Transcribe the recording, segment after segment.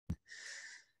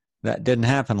That didn't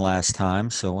happen last time,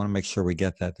 so I want to make sure we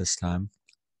get that this time.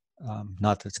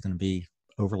 Not that it's going to be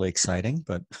overly exciting,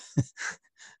 but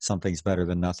something's better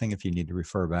than nothing if you need to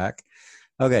refer back.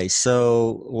 Okay,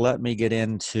 so let me get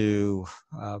into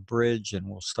Bridge and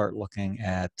we'll start looking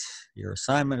at your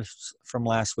assignments from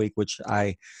last week, which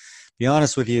be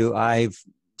honest with you, I've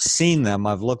seen them.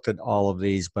 I've looked at all of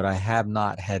these, but I have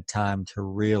not had time to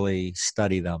really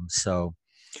study them. So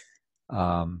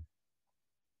um,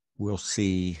 we'll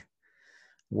see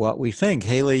what we think.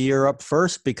 Haley, you're up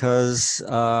first because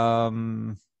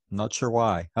I'm not sure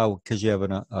why. Oh, because you have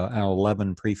an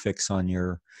 11 prefix on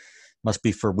your, must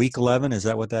be for week 11. Is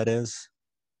that what that is?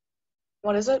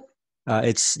 What is it?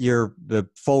 It's the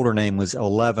folder name was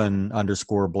 11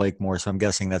 underscore Blakemore. So I'm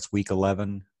guessing that's week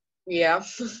 11. Yeah.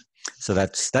 So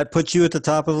that puts you at the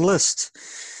top of the list.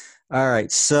 All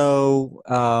right. So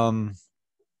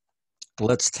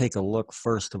let's take a look.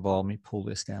 First of all, let me pull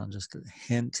this down just a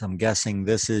hint. I'm guessing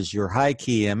this is your high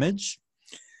key image.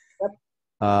 Yep.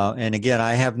 And again,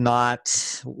 I have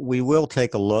not, we will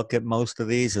take a look at most of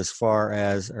these as far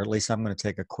as, or at least I'm going to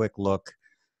take a quick look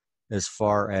as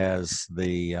far as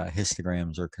the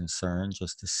histograms are concerned,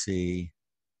 just to see.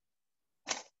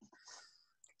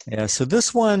 Yeah, so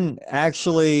this one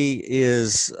actually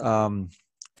is,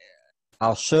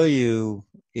 I'll show you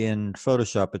in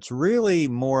Photoshop. It's really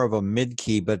more of a mid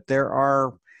key, but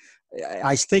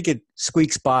I think it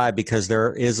squeaks by because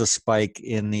there is a spike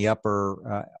in the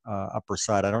upper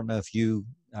side. I don't know if you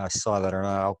saw that or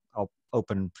not. I'll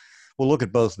open. We'll look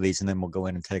at both of these and then we'll go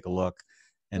in and take a look.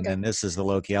 And Okay. then this is the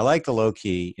low key. I like the low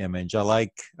key image. I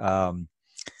like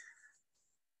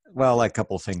well, I like a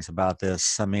couple of things about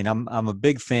this. I mean, I'm a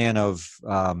big fan of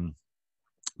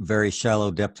very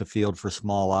shallow depth of field for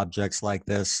small objects like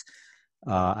this.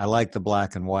 I like the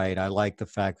black and white. I like the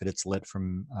fact that it's lit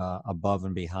from above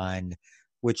and behind,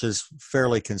 which is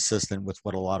fairly consistent with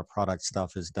what a lot of product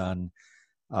stuff is done.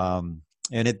 Um,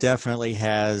 and it definitely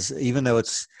has, even though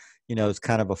it's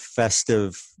kind of a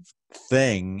festive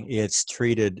thing, it's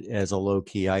treated as a low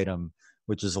key item,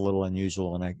 which is a little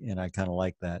unusual, and I kind of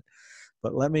like that.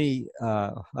 But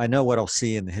I know what I'll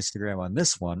see in the histogram on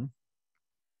this one,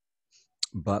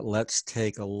 but let's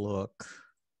take a look.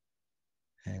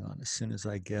 Hang on, as soon as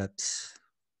I get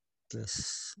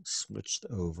this switched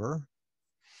over.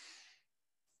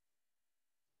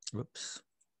 Whoops.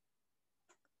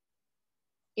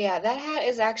 Yeah, that hat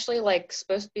is actually like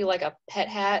supposed to be like a pet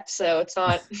hat, so it's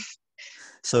not.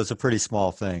 So it's a pretty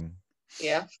small thing.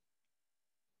 Yeah.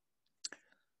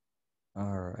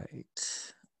 All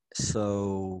right.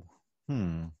 So,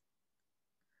 hmm.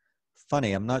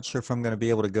 Funny, I'm not sure if I'm going to be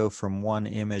able to go from one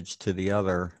image to the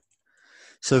other.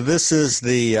 So this is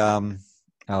oh,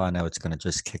 I know it's going to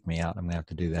just kick me out. I'm going to have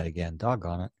to do that again.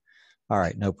 Doggone it. All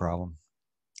right, no problem.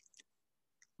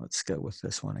 Let's go with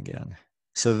this one again.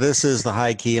 So this is the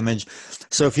high key image.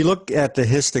 So if you look at the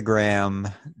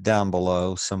histogram down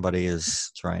below, somebody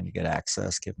is trying to get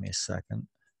access. Give me a second.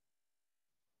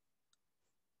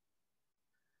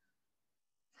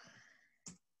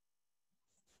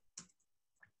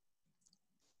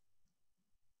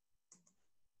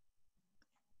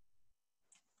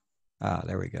 Ah,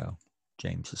 there we go.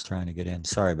 James is trying to get in.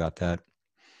 Sorry about that.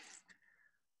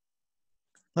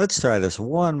 Let's try this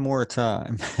one more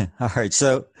time. All right.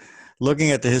 So looking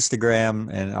at the histogram,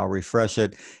 and I'll refresh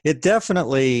it, it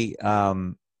definitely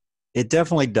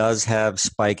does have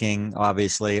spiking,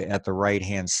 obviously, at the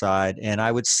right-hand side. And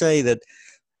I would say that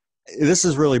this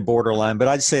is really borderline, but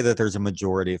I'd say that there's a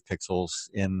majority of pixels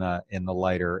in the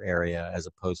lighter area as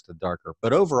opposed to darker.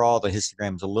 But overall, the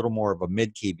histogram is a little more of a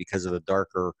mid key because of the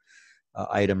darker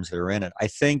items that are in it. I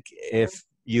think if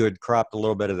you had cropped a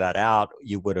little bit of that out,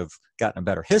 you would have gotten a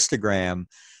better histogram,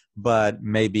 but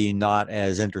maybe not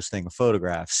as interesting a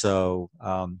photograph. So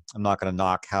I'm not going to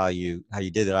knock how you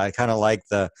did it. I kind of like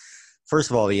first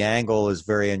of all, the angle is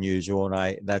very unusual,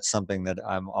 and that's something that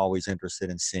I'm always interested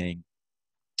in seeing.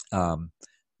 Um,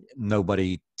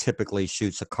 Nobody typically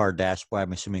shoots a car dashboard.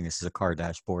 I'm assuming this is a car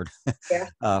dashboard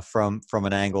Yeah. from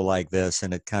an angle like this,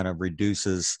 and it kind of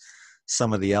reduces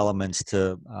some of the elements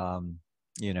to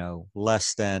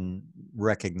less than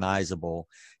recognizable,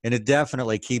 and it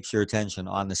definitely keeps your attention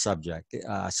on the subject.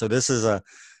 So this is a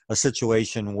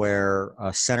situation where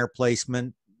center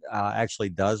placement actually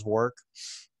does work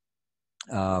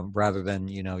rather than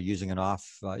using an off.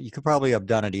 You could probably have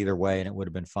done it either way, and it would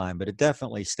have been fine. But it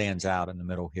definitely stands out in the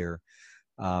middle here,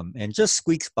 and just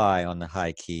squeaks by on the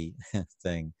high key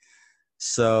thing.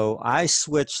 So I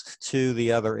switched to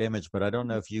the other image, but I don't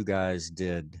know if you guys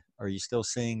did. Are you still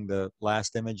seeing the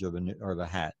last image or the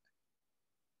hat?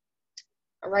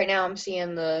 Right now I'm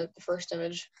seeing the first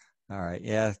image. All right.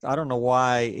 Yeah. I don't know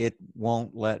why it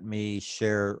won't let me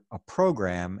share a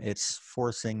program. It's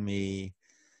forcing me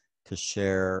to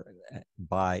share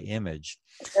by image.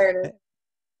 There it is.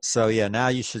 So yeah, now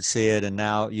you should see it, and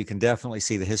now you can definitely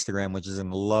see the histogram, which is in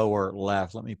the lower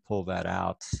left. Let me pull that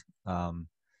out. Um,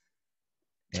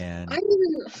 I and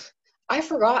even I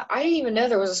forgot. I didn't even know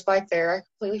there was a spike there. I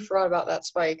completely forgot about that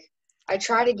spike. I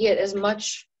try to get as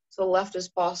much to the left as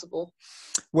possible.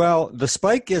 well, the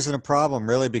spike isn't a problem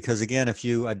really because again, if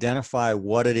you identify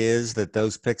what it is that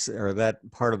those pixels or that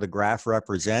part of the graph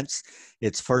represents,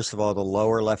 it's first of all the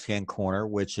lower left-hand corner,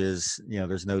 which is,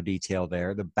 there's no detail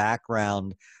there. The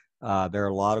background, there are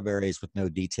a lot of areas with no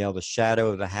detail. The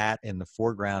shadow of the hat in the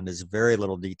foreground is very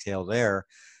little detail there,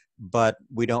 but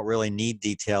we don't really need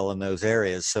detail in those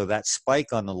areas. So that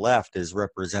spike on the left is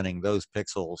representing those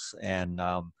pixels. And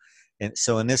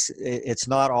so in this, it's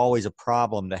not always a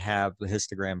problem to have the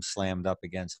histogram slammed up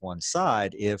against one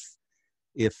side if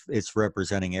it's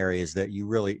representing areas that you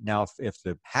really, now if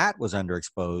the hat was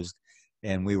underexposed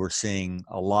and we were seeing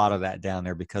a lot of that down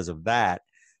there because of that,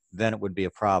 then it would be a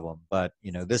problem. But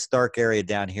this dark area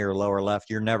down here, lower left,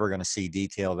 you're never going to see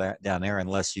detail that down there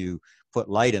unless you put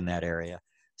light in that area.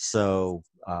 So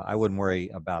I wouldn't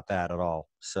worry about that at all.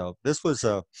 So this was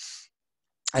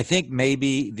I think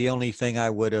maybe the only thing I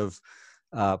would have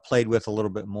played with a little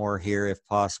bit more here, if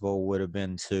possible, would have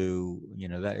been to,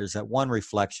 that there's that one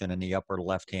reflection in the upper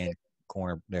left-hand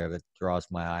corner there that draws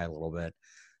my eye a little bit.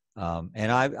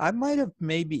 And I might have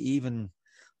maybe even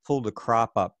pulled the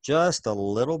crop up just a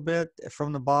little bit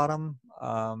from the bottom.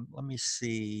 Let me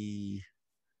see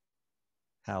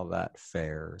how that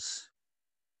fares.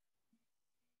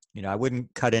 I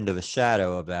wouldn't cut into the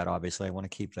shadow of that, obviously. I want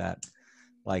to keep that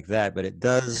like that, but it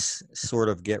does sort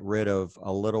of get rid of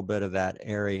a little bit of that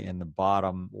area in the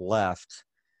bottom left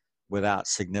without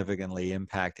significantly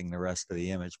impacting the rest of the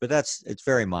image. But it's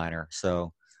very minor.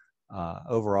 So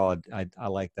overall, I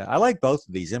like that. I like both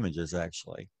of these images,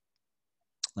 actually.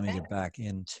 Let me get back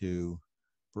into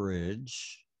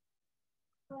Bridge.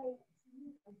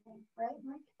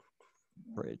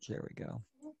 Bridge, there we go.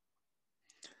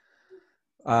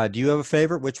 Do you have a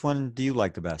favorite? Which one do you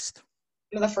like the best?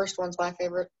 The first one's my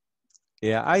favorite.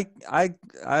 Yeah, I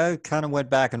kind of went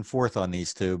back and forth on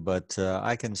these two, but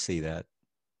I can see that.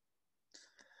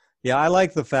 Yeah, I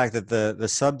like the fact that the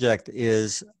subject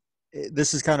is,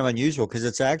 this is kind of unusual because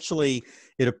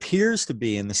it appears to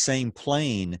be in the same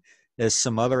plane as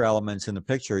some other elements in the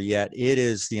picture, yet it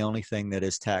is the only thing that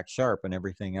is tack sharp and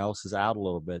everything else is out a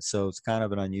little bit. So it's kind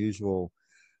of an unusual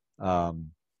Yeah, I don't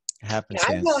know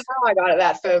happenstance. how I got it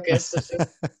that focused. It's just,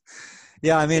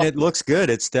 Yeah, I mean, it looks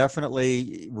good. It's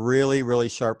definitely really, really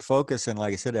sharp focus. And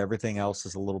like I said, everything else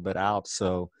is a little bit out.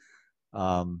 So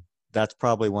that's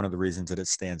probably one of the reasons that it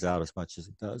stands out as much as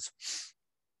it does.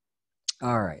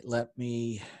 All right, let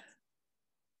me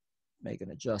make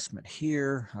an adjustment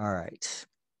here. All right,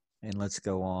 and let's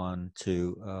go on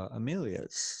to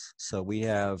Amelia's. So we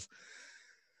have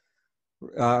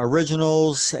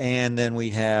originals, and then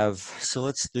we have, so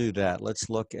let's do that. Let's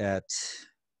look at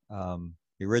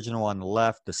the original on the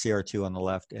left, the CR2 on the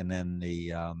left, and then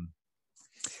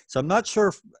so I'm not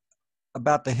sure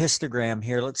about the histogram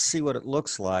here. Let's see what it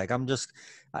looks like.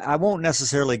 I won't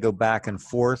necessarily go back and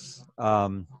forth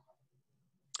and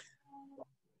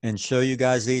show you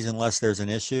guys these unless there's an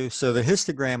issue. So the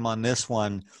histogram on this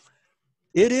one,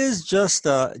 it is just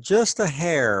a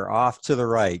hair off to the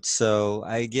right. So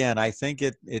I think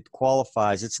it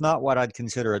qualifies. It's not what I'd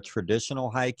consider a traditional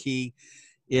high key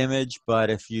image, but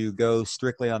if you go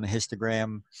strictly on the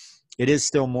histogram, it is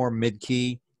still more mid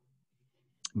key,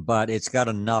 but it's got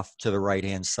enough to the right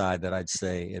hand side that I'd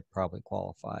say it probably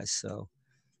qualifies. So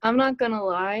I'm not gonna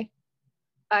lie,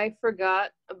 I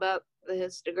forgot about the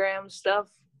histogram stuff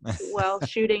while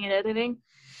shooting and editing.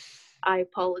 I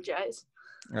apologize.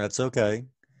 that's okay.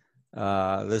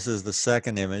 This is the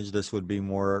second image. This would be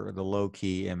more the low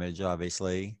key image,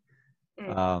 obviously,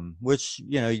 which,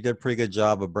 you did a pretty good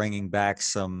job of bringing back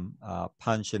some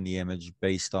punch in the image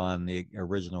based on the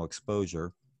original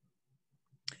exposure.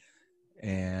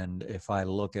 And if I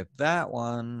look at that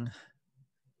one,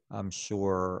 I'm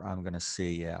sure I'm going to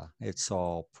see, yeah, it's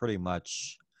all pretty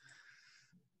much,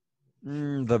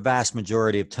 the vast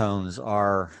majority of tones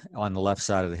are on the left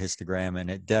side of the histogram,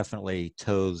 and it definitely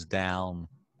toes down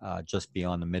just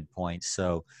beyond the midpoint.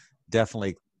 So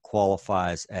definitely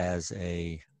qualifies as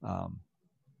a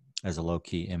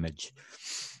low-key image.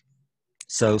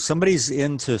 So somebody's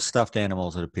into stuffed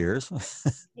animals, it appears.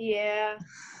 Yeah.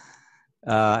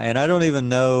 And I don't even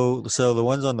know. So the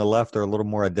ones on the left are a little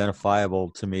more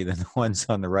identifiable to me than the ones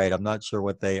on the right. I'm not sure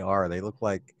what they are. They look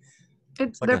like They're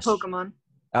Pokemon.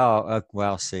 Oh,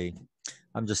 well, see,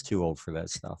 I'm just too old for that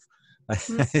stuff.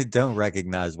 Hmm. I don't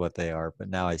recognize what they are, but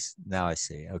now I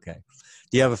see. Okay.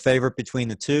 Do you have a favorite between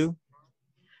the two?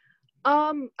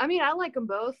 I mean, I like them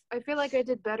both. I feel like I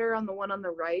did better on the one on the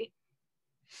right.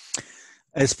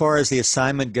 As far as the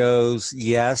assignment goes,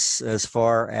 yes. As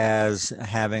far as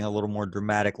having a little more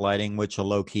dramatic lighting, which a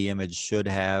low key image should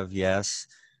have, yes.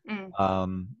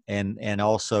 Mm. And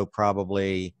also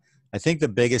probably, I think the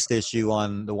biggest issue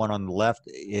on the one on the left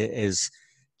is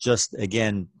just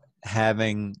again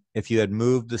having, if you had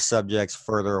moved the subjects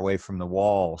further away from the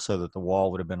wall so that the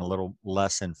wall would have been a little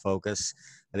less in focus.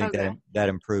 I think Okay. that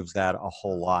improves that a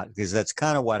whole lot, because that's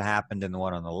kind of what happened in the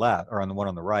one on the left or on the one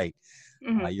on the right.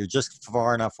 Hmm. You're just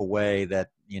far enough away that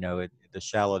the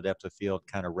shallow depth of field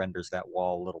kind of renders that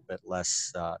wall a little bit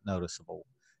less noticeable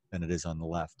than it is on the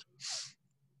left.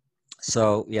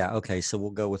 So yeah, okay, so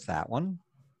we'll go with that one.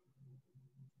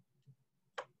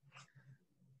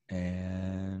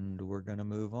 And we're going to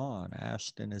move on.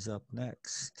 Ashton is up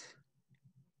next.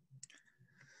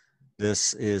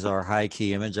 This is our high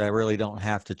key image. I really don't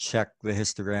have to check the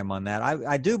histogram on that.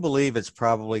 I do believe it's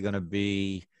probably going to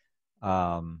be,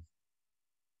 well,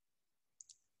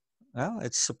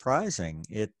 it's surprising.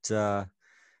 It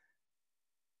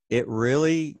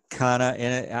really kind of,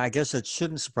 and I guess it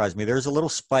shouldn't surprise me. There's a little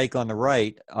spike on the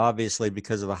right, obviously,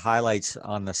 because of the highlights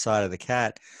on the side of the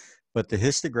cat. But the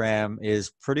histogram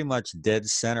is pretty much dead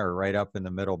center right up in the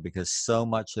middle, because so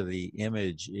much of the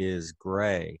image is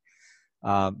gray.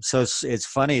 So it's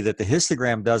funny that the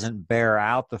histogram doesn't bear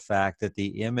out the fact that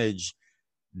the image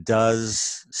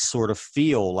does sort of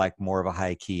feel like more of a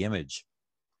high key image.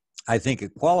 I think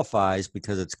it qualifies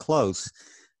because it's close,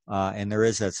 and there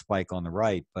is that spike on the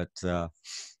right, but it's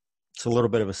a little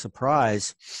bit of a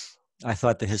surprise. I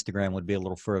thought the histogram would be a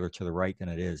little further to the right than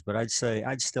it is, but I'd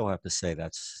still have to say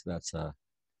that's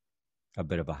a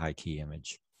bit of a high key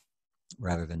image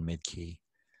rather than mid key.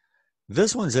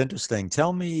 This one's interesting.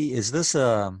 Tell me, is this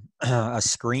a a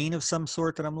screen of some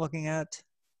sort that I'm looking at?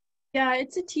 Yeah,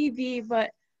 it's a TV, but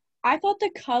I thought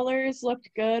the colors looked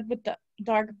good with the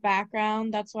dark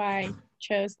background. That's why I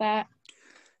chose that.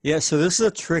 Yeah, so this is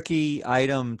a tricky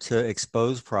item to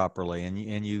expose properly,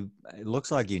 and you it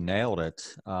looks like you nailed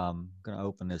it. I'm gonna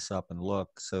open this up and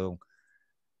look. So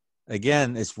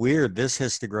again, it's weird. This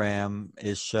histogram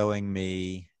is showing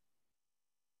me,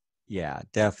 yeah,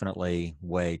 definitely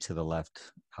way to the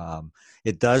left.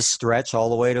 It does stretch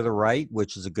all the way to the right,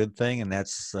 which is a good thing, and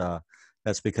that's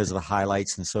because of the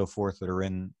highlights and so forth that are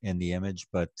in the image.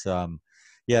 But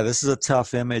yeah, this is a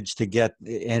tough image to get,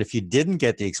 and if you didn't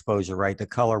get the exposure right, the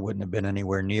color wouldn't have been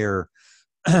anywhere near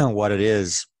what it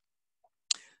is.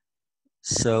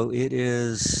 So it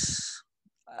is.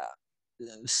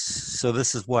 So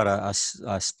this is what a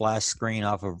splash screen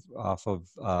off of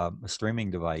a streaming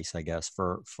device, I guess,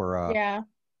 for Yeah.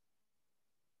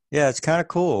 yeah, it's kind of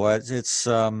cool. At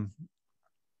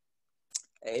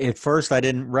first I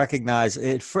didn't recognize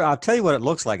it. I'll tell you what it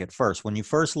looks like at first. When you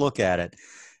first look at it,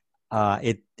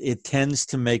 it tends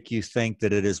to make you think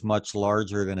that it is much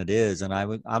larger than it is, and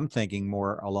I'm thinking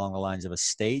more along the lines of a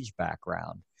stage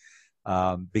background,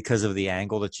 because of the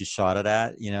angle that you shot it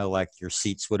at. Like your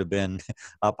seats would have been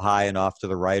up high and off to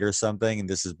the right or something, and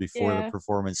this is before the Yeah.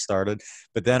 performance started.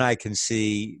 But then I can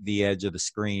see the edge of the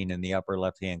screen in the upper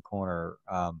left-hand corner.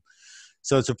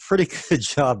 So it's a pretty good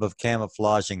job of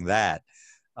camouflaging that,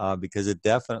 because it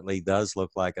definitely does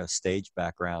look like a stage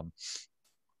background,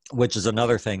 which is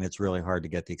another thing that's really hard to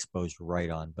get the exposure right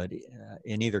on. But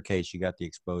in either case, you got the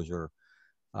exposure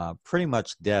pretty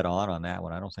much dead on that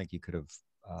one. I don't think you could have.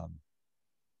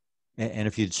 And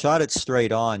if you'd shot it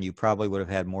straight on, you probably would have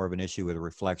had more of an issue with a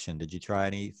reflection. Did you try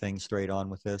anything straight on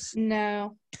with this?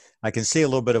 No. I can see a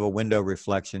little bit of a window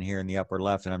reflection here in the upper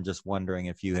left, and I'm just wondering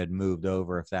if you had moved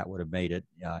over, if that would have made it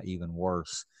even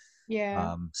worse.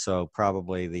 Yeah. So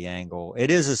probably the angle.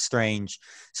 It is a strange.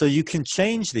 So you can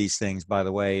change these things, by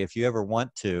the way, if you ever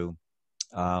want to.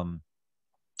 Um,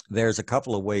 there's a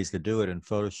couple of ways to do it in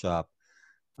Photoshop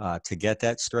to get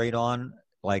that straight on.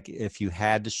 Like if you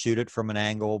had to shoot it from an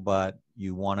angle, but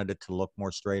you wanted it to look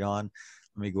more straight on.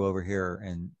 Let me go over here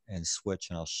and switch,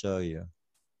 and I'll show you.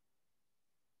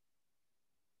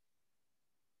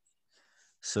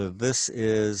 So this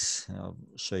is, I'll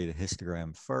show you the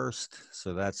histogram first.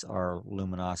 So that's our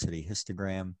luminosity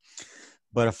histogram.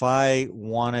 But if I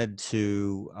wanted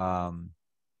to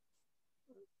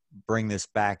bring this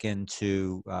back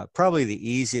into, probably the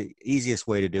easiest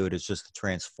way to do it is just to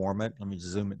transform it. Let me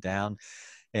zoom it down.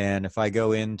 And if I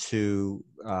go into,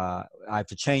 I have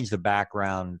to change the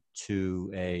background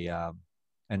to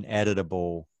an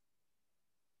editable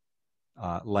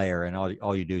layer, and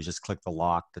all you do is just click the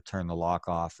lock to turn the lock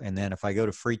off. And then if I go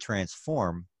to free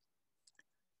transform,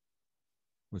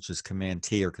 which is Command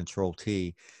T or Control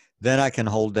T, then I can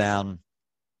hold down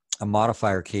a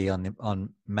modifier key. On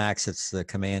Macs it's the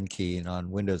Command key, and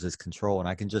on Windows it's Control, and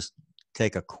I can just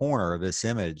take a corner of this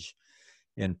image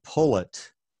and pull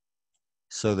it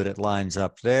so that it lines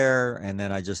up there, and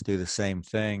then I just do the same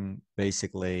thing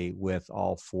basically with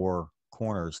all 4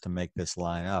 corners to make this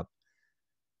line up.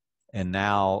 And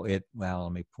now well,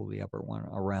 let me pull the upper one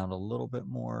around a little bit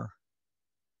more.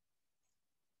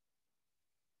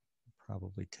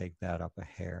 Probably take that up a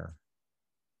hair.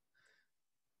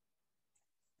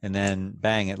 And then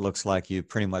bang, it looks like you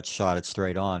pretty much shot it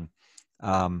straight on.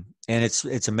 And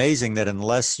it's amazing that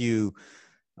unless you,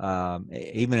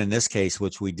 even in this case,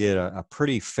 which we did a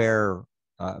pretty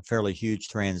fairly huge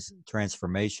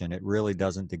transformation, it really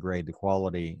doesn't degrade the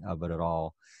quality of it at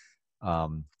all.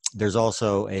 There's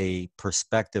also a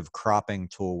perspective cropping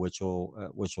tool which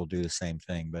will do the same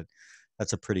thing, but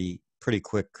that's a pretty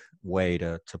quick way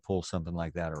to pull something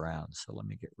like that around. So let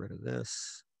me get rid of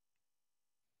this,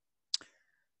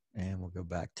 and we'll go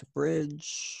back to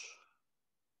Bridge.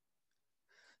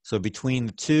 So between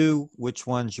the two, which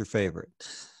one's your favorite?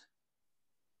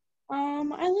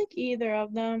 I like either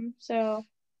of them, so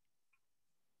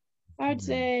I would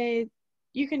say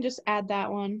you can just add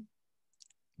that one.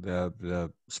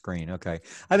 The screen, okay.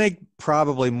 I think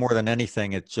probably more than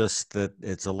anything, it's just that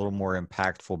it's a little more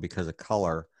impactful because of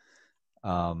color.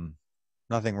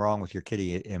 Nothing wrong with your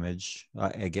kitty image.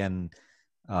 Again,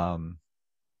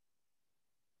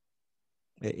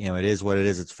 it is what it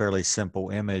is. It's a fairly simple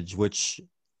image, which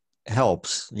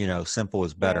helps. Simple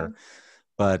is better. Yeah.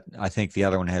 But I think the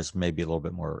other one has maybe a little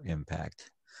bit more impact.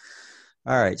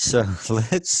 All right, so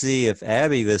let's see if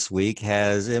Abby this week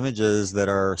has images that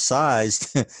are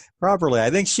sized properly. I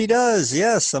think she does.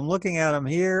 Yes, I'm looking at them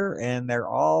here, and they're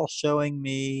all showing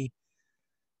me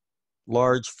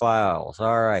large files.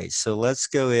 All right, so let's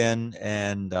go in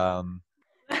and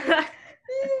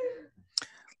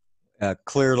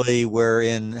clearly we're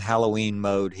in Halloween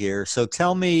mode here. So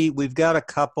tell me, we've got a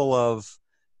couple of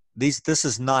these. This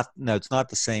is not, no, it's not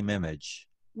the same image.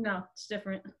 No, it's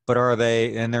different. But are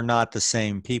they, and they're not the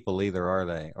same people either, are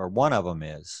they? Or one of them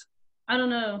is? I don't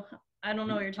know. I don't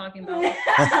know what you're talking about.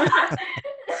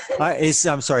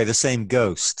 I'm sorry, the same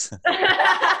ghost.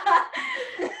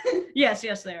 Yes,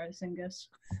 they are the same ghost.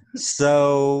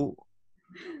 So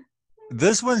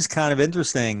this one's kind of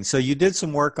interesting. So you did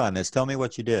some work on this. Tell me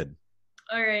what you did.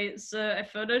 All right, so I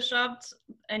photoshopped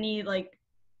any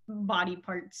body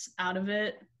parts out of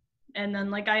it, and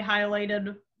then I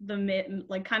highlighted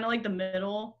the kind of the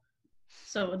middle,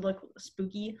 so it would look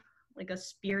spooky, like a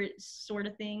spirit sort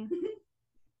of thing.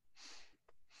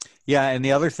 Yeah, and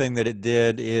the other thing that it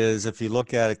did is, if you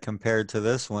look at it compared to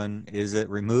this one, is it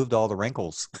removed all the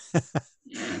wrinkles.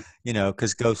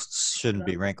 Because ghosts shouldn't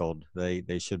be wrinkled.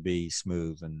 They should be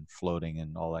smooth and floating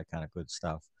and all that kind of good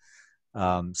stuff.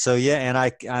 So yeah, and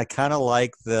I kind of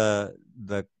like the.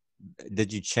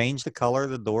 Did you change the color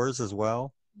of the doors as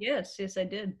well? Yes, I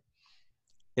did.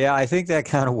 Yeah, I think that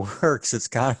kind of works. It's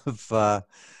kind of,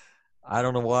 I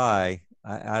don't know why.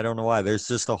 I don't know why. There's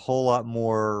just a whole lot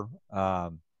more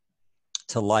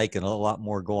to like, and a lot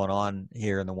more going on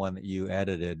here in the one that you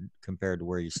edited compared to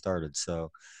where you started. So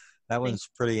that one's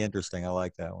pretty interesting. I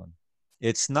like that one.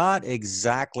 It's not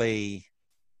exactly,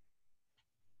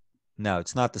 no,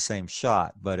 it's not the same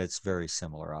shot, but it's very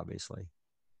similar, obviously.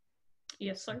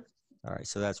 Yes, sir. All right,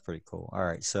 so that's pretty cool. All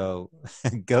right, so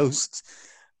ghosts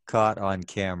caught on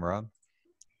camera.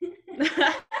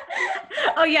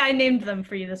 Oh yeah, I named them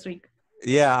for you this week.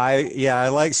 Yeah, I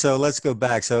like, so let's go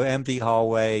back. So empty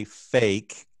hallway,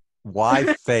 fake.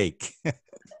 Why fake?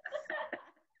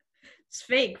 It's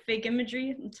fake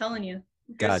imagery, I'm telling you.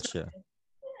 Gotcha.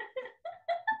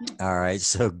 All right,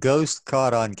 so ghost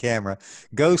caught on camera.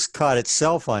 Ghost caught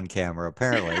itself on camera,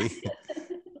 apparently.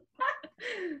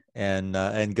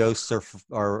 And ghosts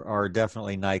are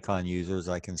definitely Nikon users.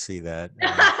 I can see that.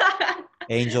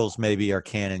 Angels maybe are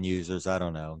Canon users. I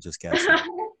don't know. Just guessing.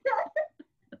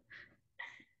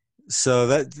 So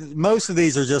that most of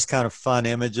these are just kind of fun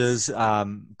images.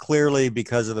 Clearly,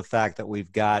 because of the fact that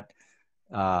we've got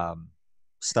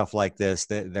stuff like this,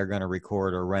 that they're going to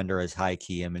record or render as high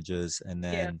key images, and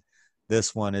then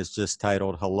this one is just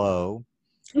titled "Hello."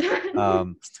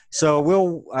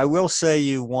 So I will say to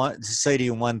you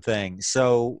one thing.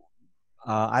 So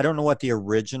I don't know what the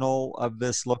original of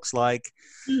this looks like.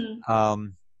 Mm-hmm.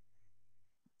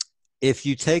 if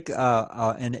you take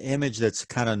an image that's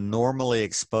kind of normally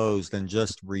exposed and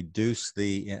just reduce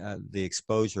the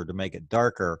exposure to make it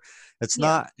darker, it's Yeah.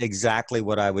 not exactly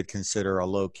what I would consider a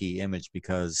low key image,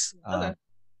 because Okay.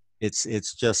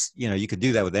 it's just, you know, you could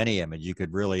do that with any image. You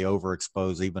could really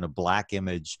overexpose even a black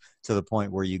image to the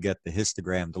point where you get the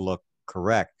histogram to look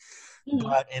correct. Mhm.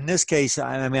 But in this case,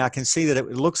 I mean, I can see that it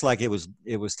looks like it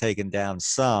was taken down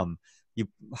some. You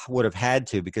would have had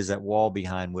to, because that wall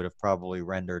behind would have probably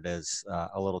rendered as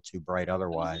a little too bright It was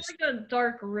otherwise. like a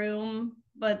dark room,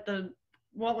 but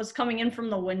what was coming in from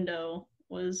the window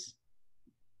was.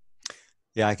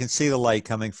 Yeah, I can see the light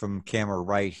coming from camera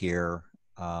right here.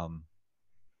 Um,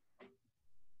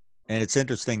 and it's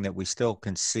interesting that we still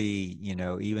can see, you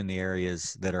know, even the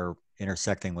areas that are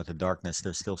intersecting with the darkness,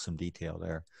 there's still some detail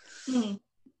there. Mhm.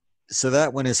 So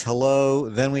that one is hello.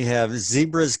 Then we have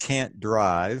zebras can't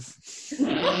drive.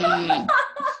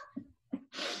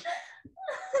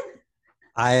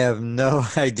 I have no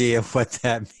idea what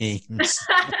that means.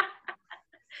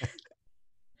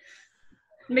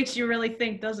 Makes you really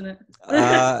think, doesn't it?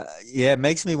 Yeah, it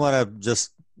makes me want to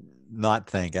just not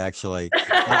think, actually.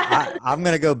 I'm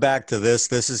going to go back to this.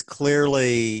 This is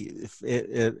clearly,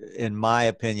 in my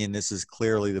opinion, this is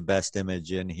clearly the best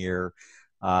image in here.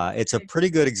 It's a pretty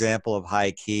good example of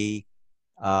high key.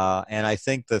 And I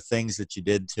think the things that you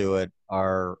did to it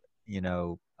are, you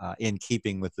know, in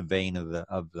keeping with the vein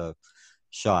of the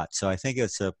shot. So I think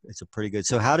it's a pretty good.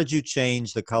 So how did you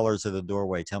change the colors of the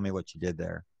doorway? Tell me what you did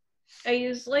there. I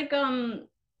used like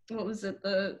what was it,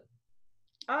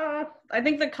 I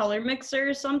think the color mixer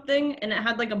or something, and it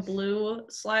had like a blue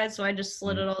slide, so I just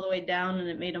slid it all the way down and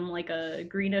it made them like a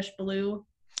greenish blue.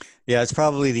 Yeah, it's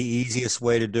probably the easiest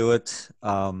way to do it,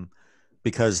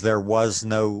 because there was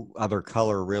no other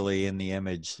color really in the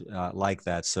image like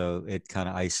that, so it kind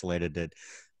of isolated it.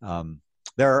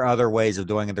 There are other ways of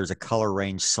doing it. There's a color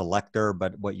range selector,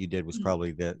 but what you did was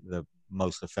probably the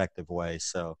most effective way.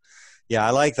 So yeah,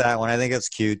 I like that one. I think it's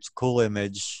cute. It's a cool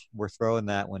image. We're throwing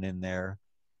that one in there.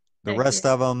 The Heck rest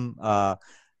of them,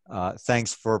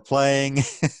 thanks for playing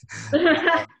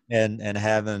and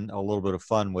having a little bit of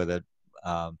fun with it.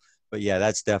 But yeah,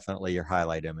 that's definitely your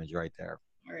highlight image right there.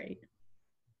 All right.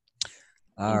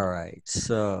 All right.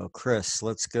 So Chris,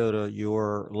 let's go to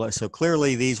your, so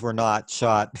clearly these were not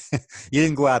shot. You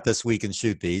didn't go out this week and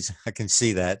shoot these. I can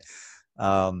see that.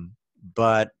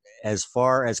 But as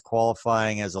far as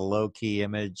qualifying as a low key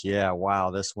image, yeah,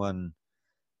 wow, this one,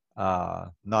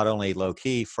 not only low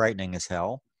key, frightening as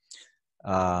hell.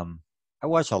 I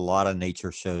watch a lot of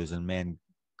nature shows, and man,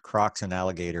 crocs and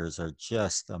alligators are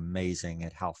just amazing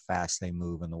at how fast they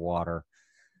move in the water.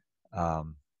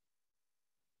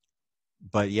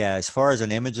 But yeah, as far as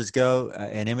an image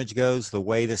goes, the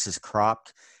way this is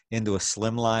cropped into a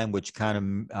slim line, which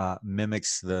kind of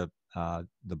mimics the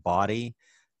body,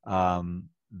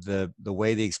 the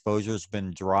way the exposure has been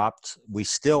dropped,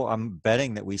 I'm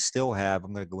betting that we still have.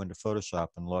 I'm going to go into Photoshop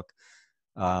and look.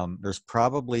 There's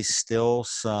probably still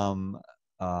some.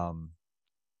 No,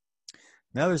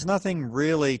 there's nothing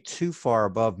really too far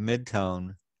above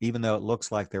midtone, even though it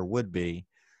looks like there would be.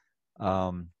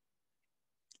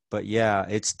 But yeah,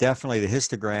 it's definitely, the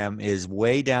histogram is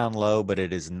way down low, but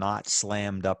it is not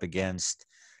slammed up against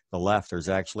the left. There's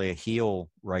actually a heel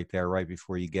right there, right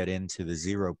before you get into the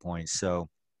 0 point. So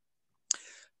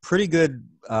pretty good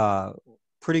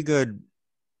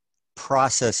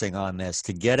processing on this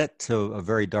to get it to a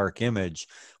very dark image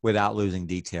without losing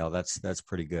detail. That's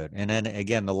pretty good. And then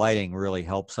again, the lighting really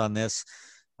helps on this.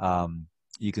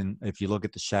 You can, if you look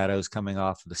at the shadows coming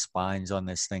off of the spines on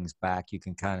this thing's back, you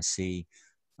can kind of see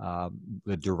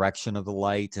the direction of the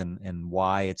light and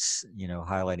why it's, you know,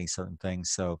 highlighting certain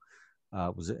things. So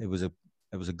it was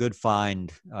a good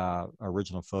find,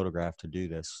 original photograph to do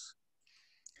this.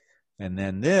 And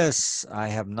then this I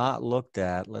have not looked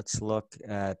at. Let's look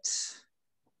at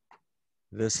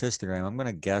this histogram. I'm going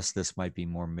to guess this might be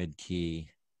more mid-key.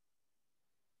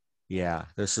 Yeah,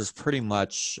 this is pretty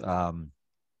much.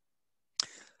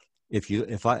 As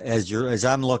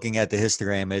I'm looking at the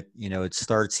histogram, it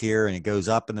starts here and it goes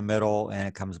up in the middle and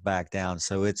it comes back down.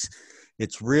 So it's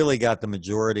really got the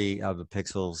majority of the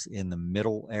pixels in the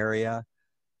middle area.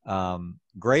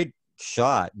 Great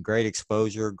shot, great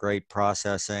exposure, great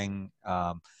processing.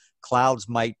 Clouds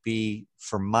might be,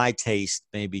 for my taste,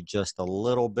 maybe just a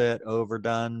little bit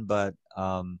overdone, but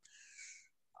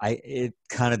it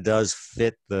kind of does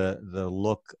fit the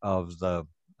look of the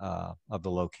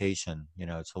location. You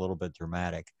know, it's a little bit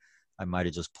dramatic. I might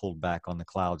have just pulled back on the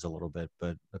clouds a little bit,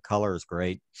 but the color is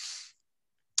great.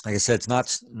 Like I said, it's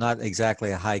not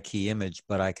exactly a high key image,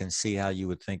 but I can see how you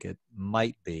would think it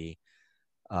might be.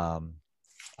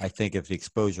 I think if the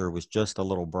exposure was just a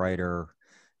little brighter,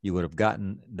 you would have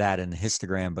gotten that in the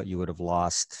histogram, but you would have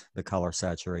lost the color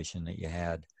saturation that you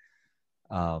had.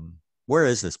 Where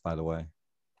is this, by the way?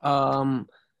 I'm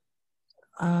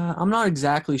not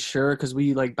exactly sure because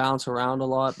we like bounce around a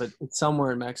lot, but it's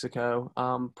somewhere in Mexico.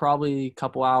 Probably a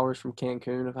couple hours from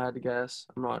Cancun, if I had to guess.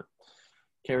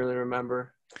 Can't really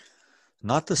remember.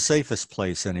 Not the safest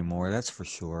place anymore, that's for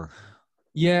sure.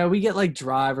 Yeah, we get like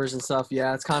drivers and stuff.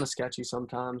 Yeah, it's kind of sketchy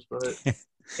sometimes, but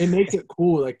it makes it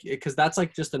cool, like because that's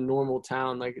like just a normal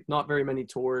town, like not very many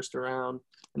tourists around,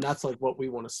 and that's like what we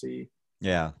want to see.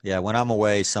 Yeah, yeah. When I'm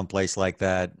away someplace like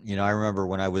that, I remember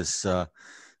when I was in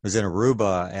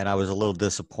Aruba, and I was a little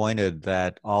disappointed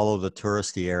that all of the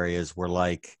touristy areas were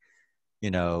like, you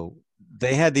know,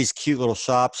 they had these cute little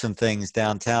shops and things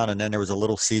downtown, and then there was a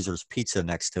Little Caesars Pizza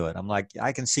next to it. I'm like,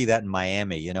 I can see that in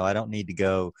Miami. I don't need to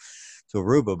go to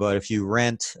Aruba, but if you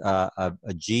rent a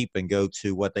Jeep and go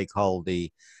to what they call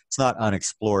it's not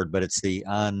unexplored, but it's the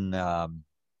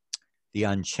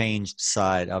unchanged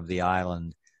side of the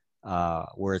island,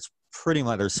 where it's pretty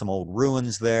much, there's some old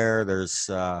ruins there. There's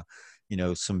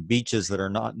some beaches that are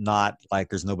not like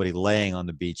there's nobody laying on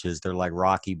the beaches. They're like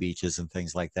rocky beaches and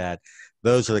things like that.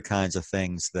 Those are the kinds of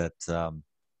things that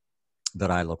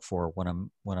I look for when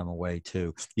I'm away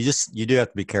too. You do have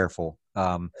to be careful.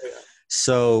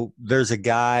 So there's a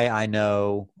guy I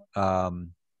know.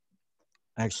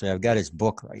 Actually, I've got his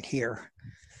book right here.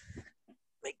 Let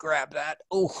me grab that.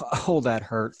 Oh, that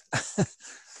hurt.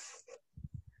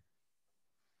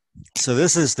 So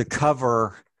this is the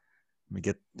cover. Let me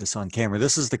get this on camera.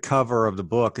 This is the cover of the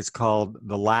book. It's called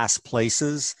The Last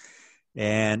Places.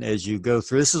 And as you go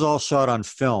through, this is all shot on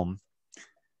film.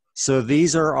 So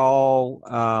these are all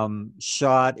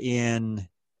shot in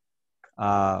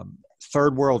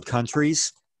third world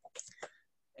countries.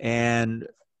 And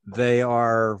they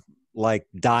are like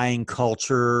dying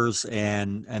cultures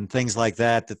and things like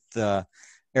that.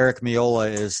 Eric Miola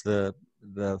is the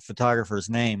photographer's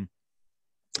name.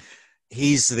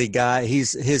 He's the guy.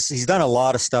 He's done a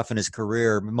lot of stuff in his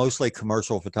career, mostly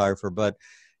commercial photographer. But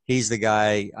he's the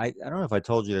guy. I don't know if I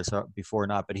told you this before or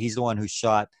not, but he's the one who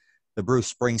shot the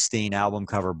Bruce Springsteen album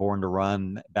cover, "Born to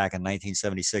Run," back in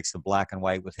 1976, the black and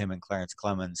white with him and Clarence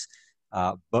Clemens.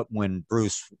 But when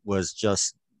Bruce was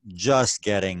just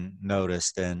getting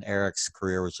noticed, and Eric's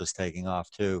career was just taking off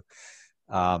too.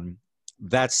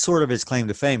 That's sort of his claim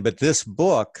to fame. But this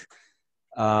book.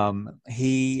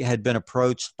 He had been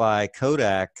approached by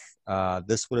Kodak.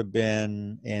 This would have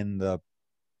been in the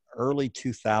early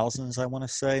 2000s, I want to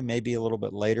say, maybe a little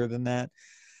bit later than that.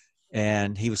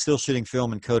 And he was still shooting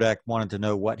film, and Kodak wanted to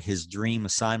know what his dream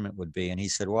assignment would be. And he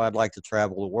said, well, I'd like to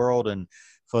travel the world and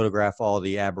photograph all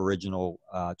the Aboriginal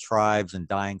tribes and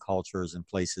dying cultures and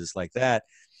places like that.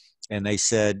 And they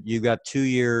said, you got 2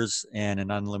 years and an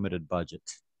unlimited budget.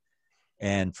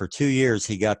 And for 2 years,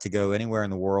 he got to go anywhere in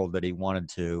the world that he wanted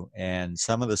to. And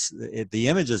some of the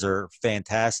images are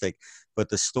fantastic, but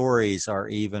the stories are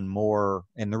even more.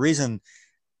 And the reason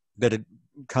that it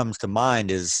comes to mind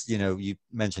is, you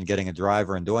mentioned getting a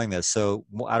driver and doing this. So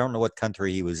I don't know what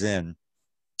country he was in,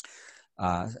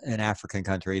 an African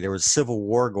country. There was a civil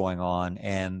war going on,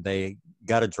 and they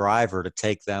got a driver to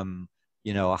take them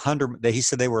 100. He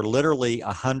said they were literally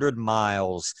 100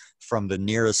 miles from the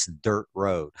nearest dirt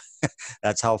road.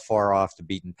 That's how far off the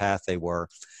beaten path they were.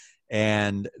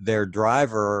 And their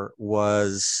driver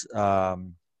was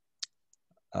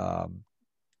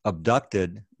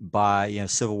abducted by,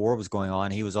 civil war was going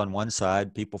on. He was on one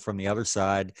side, people from the other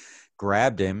side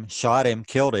grabbed him, shot him,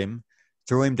 killed him,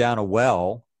 threw him down a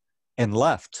well, and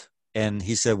left. And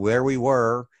he said, where we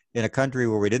were, in a country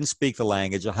where we didn't speak the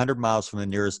language, 100 miles from the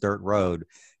nearest dirt road,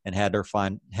 and had to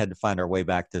find our way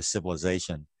back to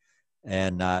civilization.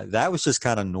 And that was just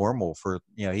kind of normal for,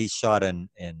 he shot in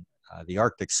the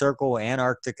Arctic Circle,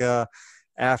 Antarctica,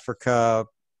 Africa,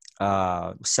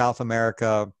 South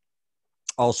America,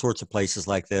 all sorts of places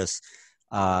like this.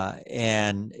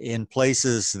 And in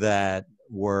places that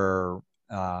were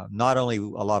not only a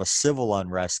lot of civil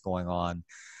unrest going on,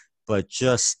 but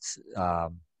just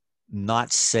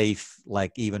not safe,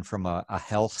 like even from a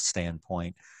health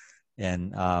standpoint.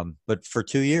 And but for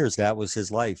 2 years, that was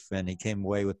his life, and he came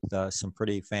away with some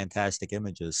pretty fantastic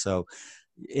images. So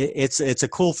it's a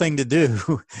cool thing to do.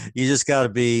 You just got to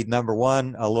be, number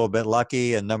one, a little bit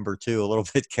lucky, and number two, a little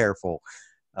bit careful.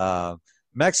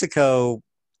 Mexico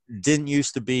didn't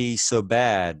used to be so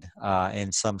bad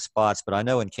in some spots, but I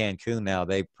know in Cancun now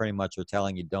they pretty much are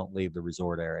telling you don't leave the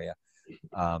resort area.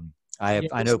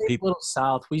 I know people a little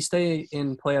south. We stay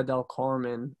in Playa del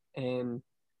Carmen, and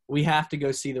we have to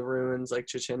go see the ruins like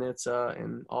Chichen Itza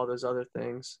and all those other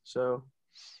things. So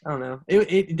I don't know.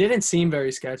 It didn't seem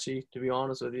very sketchy, to be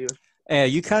honest with you. Yeah,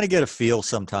 you kind of get a feel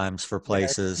sometimes for Yeah, it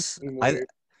places. seemed I weird.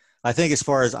 I think as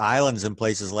far as islands and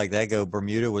places like that go,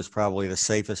 Bermuda was probably the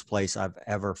safest place I've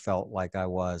ever felt like I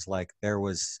was. Like there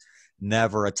was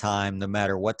never a time, no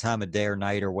matter what time of day or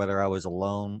night or whether I was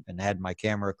alone and had my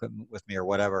camera equipment with me or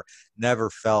whatever,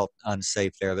 never felt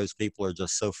unsafe there. Those people are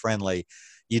just so friendly.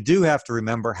 You do have to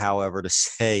remember, however, to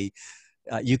say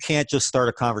you can't just start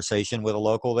a conversation with a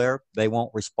local there. They won't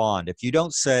respond. If you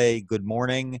don't say good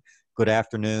morning, good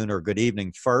afternoon, or good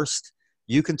evening first,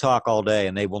 you can talk all day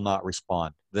and they will not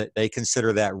respond. They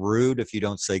consider that rude if you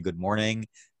don't say good morning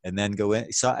and then go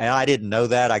in. So I didn't know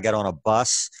that. I got on a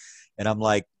bus and I'm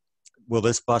like, will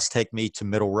this bus take me to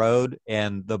Middle Road?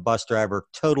 And the bus driver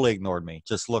totally ignored me,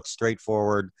 just looked straight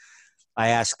forward. I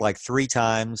asked like 3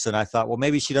 times and I thought, well,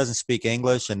 maybe she doesn't speak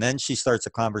English. And then she starts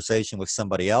a conversation with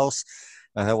somebody else.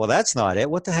 I thought, well, that's not it.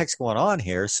 What the heck's going on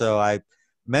here? So I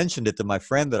mentioned it to my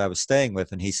friend that I was staying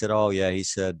with, and he said, oh, yeah, he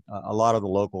said, a lot of the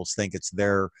locals think it's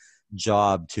their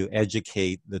job to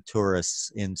educate the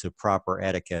tourists into proper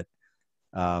etiquette.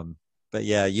 Um, but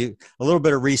yeah, a little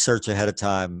bit of research ahead of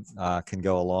time can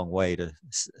go a long way to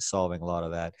solving a lot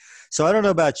of that. So I don't know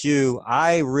about you.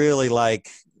 I really like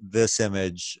this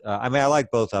image. I mean, I like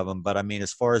both of them, but I mean,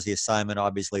 as far as the assignment,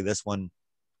 obviously this one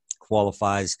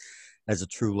qualifies as a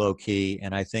true low key,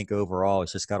 and I think overall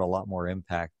it's just got a lot more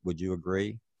impact. Would you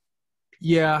agree?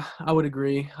 Yeah, I would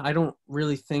agree. I don't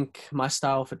really think my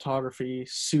style of photography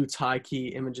suits high key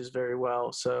images very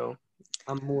well, so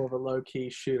I'm more of a low key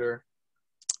shooter.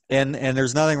 And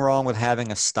there's nothing wrong with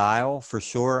having a style for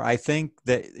sure. I think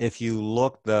that if you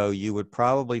look though, you would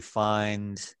probably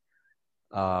find,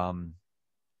 um,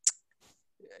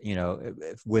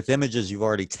 with images you've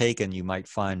already taken, you might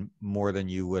find more than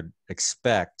you would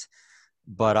expect.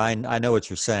 But I know what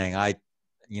you're saying.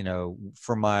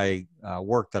 For my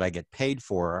work that I get paid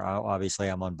for, obviously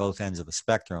I'm on both ends of the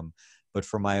spectrum. But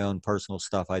for my own personal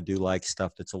stuff, I do like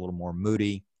stuff that's a little more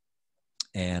moody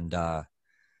and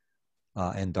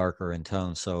darker in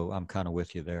tone. So I'm kind of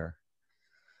with you there.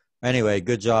 Anyway,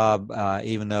 good job.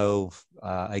 Even though,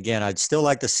 again, I'd still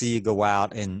like to see you go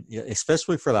out, and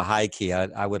especially for the high key,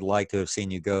 I would like to have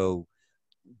seen you go,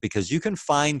 because you can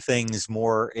find things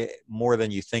more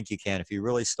than you think you can if you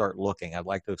really start looking. I'd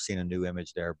like to have seen a new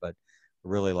image there, but I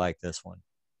really like this one.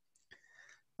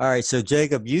 All right, so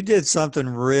Jacob, you did something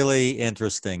really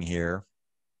interesting here,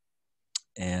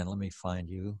 and let me find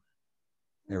you.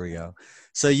 There we go.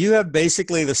 So you have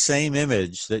basically the same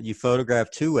image that you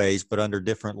photographed 2 ways, but under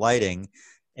different lighting,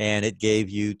 and it gave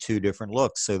you 2 different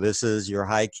looks. So this is your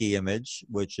high key image,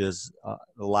 which is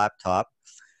the laptop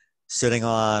sitting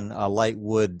on a light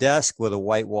wood desk with a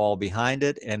white wall behind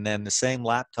it, and then the same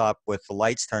laptop with the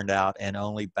lights turned out and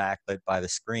only backlit by the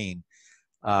screen.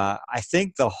 I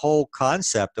think the whole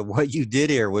concept of what you did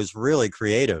here was really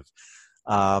creative,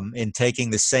 in taking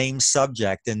the same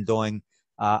subject and doing.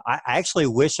 I actually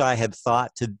wish I had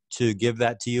thought to give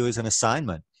that to you as an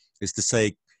assignment, is to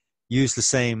say, use the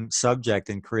same subject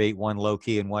and create one low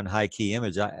key and one high key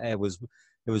image. It was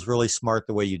really smart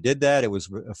the way you did that. It was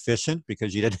efficient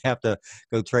because you didn't have to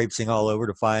go traipsing all over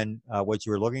to find what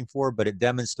you were looking for. But it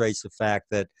demonstrates the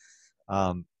fact that,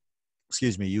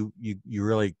 you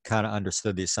really kind of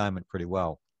understood the assignment pretty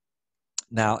well.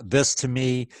 Now, this to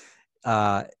me,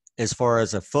 as far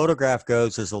as a photograph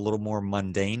goes, is a little more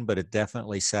mundane, but it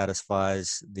definitely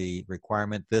satisfies the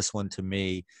requirement. This one to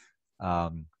me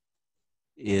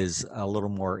is a little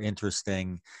more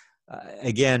interesting.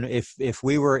 Again, if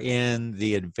we were in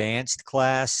the advanced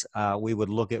class, we would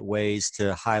look at ways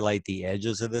to highlight the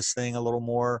edges of this thing a little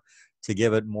more to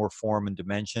give it more form and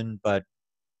dimension. But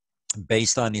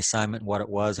based on the assignment, what it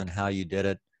was and how you did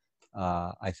it,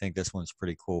 I think this one's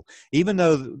pretty cool. Even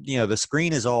though the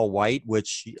screen is all white,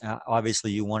 which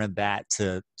obviously you wanted that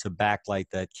to backlight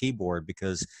that keyboard,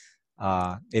 because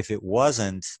if it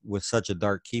wasn't, with such a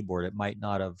dark keyboard, it might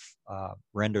not have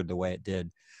rendered the way it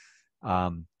did.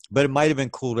 But it might have been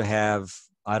cool to have,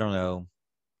 I don't know,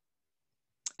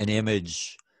 an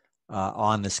image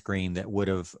on the screen that would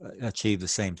have achieved the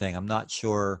same thing. I'm not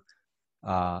sure.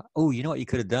 You know what you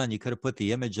could have done? You could have put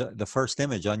the first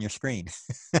image on your screen.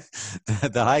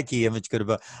 The high key image could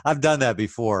have. I've done that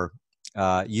before.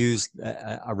 Used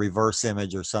a reverse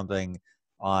image or something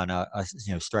on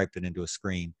striped it into a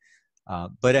screen.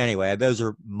 But anyway, those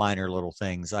are minor little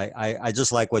things. I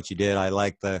just like what you did. I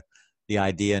like the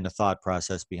idea and the thought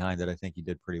process behind it. I think you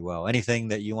did pretty well. Anything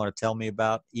that you want to tell me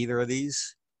about either of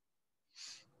these?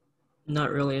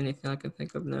 Not really anything I can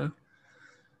think of now.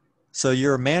 So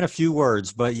you're a man of few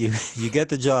words, but you get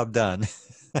the job done.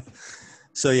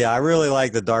 So yeah, I really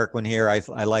like the dark one here.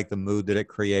 I like the mood that it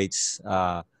creates,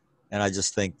 and I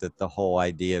just think that the whole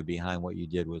idea behind what you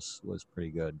did was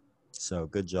pretty good. So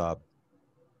good job.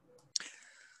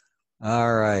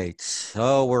 All right.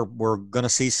 So we're gonna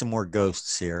see some more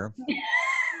ghosts here.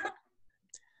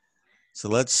 So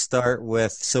let's start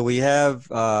with, so we have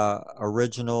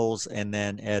originals and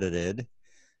then edited.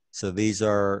 So these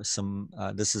are some,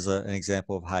 this is an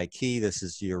example of high key. This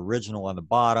is the original on the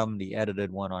bottom, the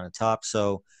edited one on the top.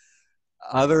 So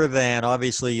other than,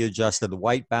 obviously you adjusted the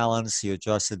white balance, you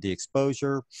adjusted the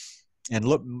exposure, and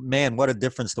look, man, what a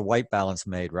difference the white balance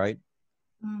made, right?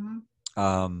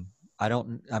 Mm-hmm.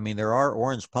 I mean, there are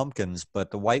orange pumpkins,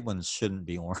 but the white ones shouldn't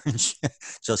be orange.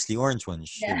 Just the orange ones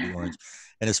should be orange.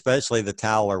 And especially the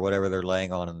towel or whatever they're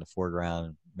laying on in the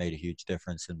foreground made a huge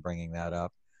difference in bringing that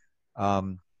up.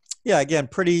 Yeah, again,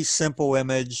 pretty simple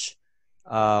image.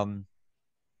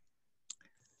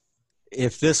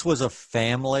 If this was a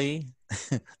family,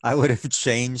 I would have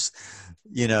changed,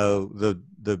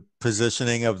 the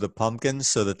positioning of the pumpkins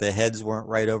so that the heads weren't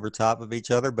right over top of each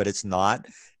other, but it's not.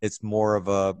 It's more of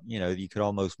a, you could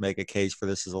almost make a case for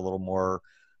this as a little more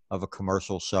of a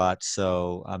commercial shot.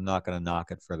 So I'm not going to knock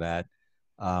it for that.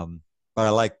 But I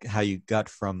like how you got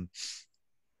from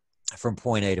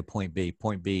point A to point B.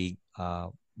 Point B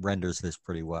renders this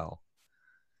pretty well.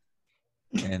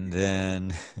 And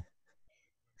then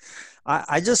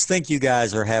I just think you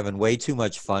guys are having way too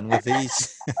much fun with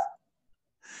these.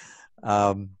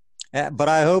 But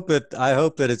I hope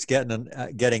that it's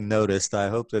getting noticed. I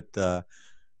hope that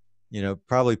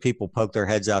probably people poke their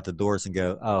heads out the doors and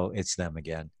go, "Oh, it's them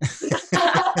again."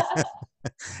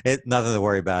 Nothing to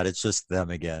worry about. It's just them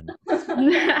again.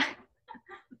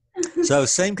 So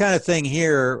same kind of thing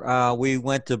here. We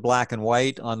went to black and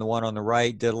white on the one on the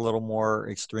right, did a little more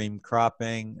extreme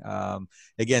cropping.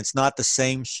 Again, it's not the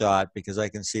same shot because I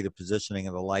can see the positioning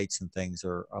of the lights and things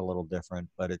are a little different,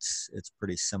 but it's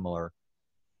pretty similar.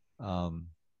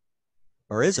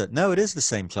 Or is it? No, it is the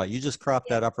same shot. You just cropped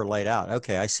that upper light out.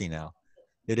 Okay, I see now.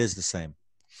 It is the same.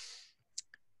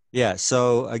 Yeah,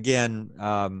 so again,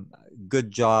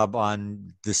 good job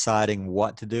on deciding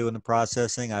what to do in the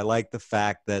processing. I like the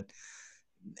fact that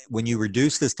when you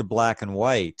reduce this to black and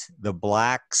white, the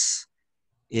blacks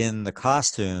in the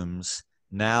costumes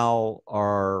now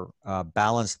are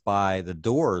balanced by the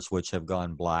doors, which have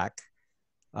gone black.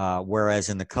 Whereas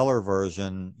in the color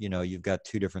version, you've got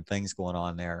two different things going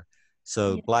on there.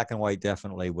 So Yeah. black and white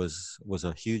definitely was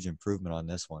a huge improvement on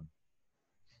this one.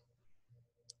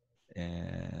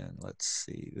 And let's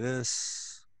see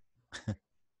this.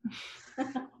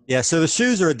 Yeah, so the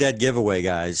shoes are a dead giveaway,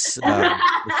 guys. The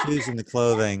shoes and the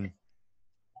clothing.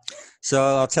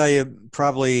 So I'll tell you,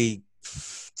 probably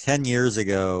 10 years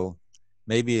ago,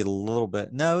 maybe a little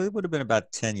bit. No, it would have been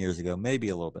about 10 years ago, maybe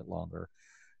a little bit longer.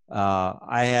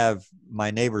 I have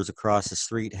my neighbors across the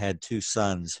street had two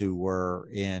sons who were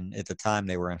at the time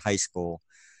they were in high school.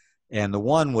 And the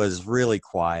one was really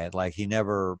quiet, like he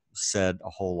never said a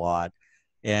whole lot.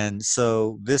 And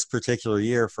so this particular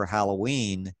year for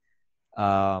Halloween,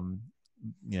 somebody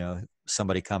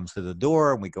comes to the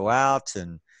door and we go out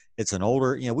and it's an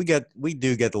older, we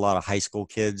do get a lot of high school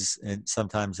kids and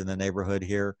sometimes in the neighborhood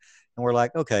here. And we're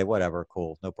like, okay, whatever,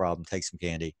 cool, no problem, take some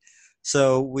candy.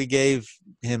 So we gave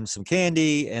him some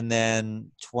candy and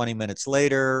then 20 minutes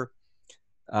later,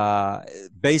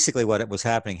 basically what was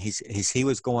happening, he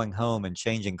was going home and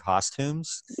changing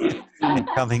costumes and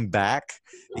coming back.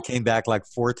 He came back like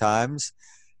 4 times.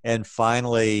 And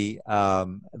finally,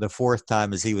 the 4th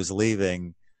time as he was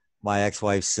leaving, my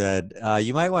ex-wife said,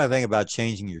 you might want to think about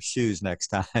changing your shoes next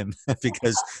time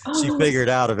because she figured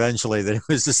out eventually that it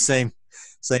was the same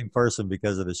person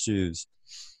because of the shoes.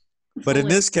 But in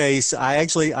this case, I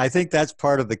think that's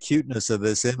part of the cuteness of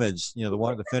this image,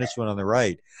 the finished one on the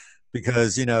right,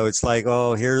 because, it's like,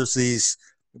 oh, here's these,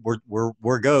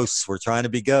 we're ghosts. We're trying to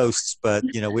be ghosts, but,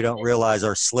 we don't realize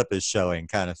our slip is showing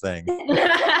kind of thing.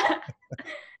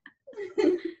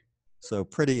 So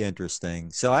pretty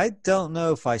interesting. So I don't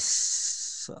know if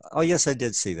oh, yes, I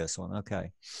did see this one.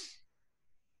 Okay.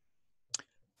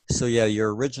 So yeah,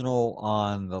 your original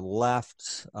on the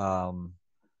left,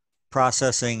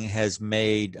 processing has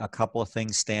made a couple of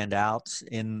things stand out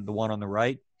in the one on the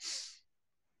right.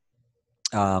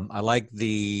 I like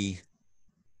the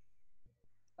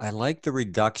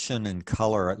reduction in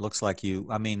color. It looks like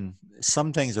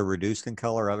some things are reduced in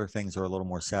color, other things are a little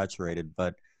more saturated,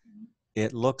 but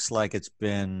it looks like it's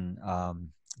been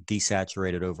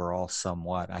desaturated overall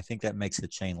somewhat. I think that makes the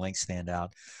chain link stand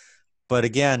out. But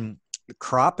again,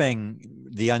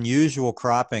 the unusual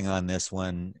cropping on this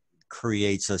one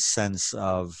creates a sense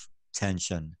of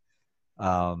tension.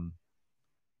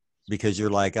 because you're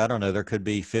like, I don't know, there could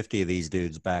be 50 of these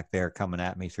dudes back there coming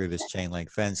at me through this chain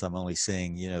link fence. I'm only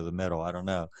seeing, the middle. I don't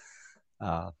know.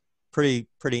 Pretty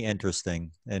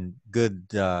interesting and good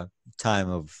time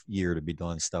of year to be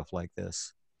doing stuff like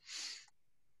this.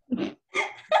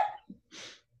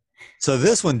 So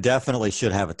this one definitely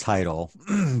should have a title,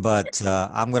 but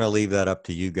I'm going to leave that up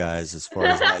to you guys as far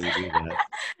as how you do that.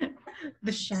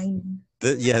 The Shining.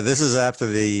 Yeah, this is after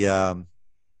the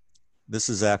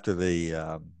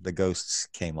the ghosts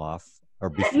came off, or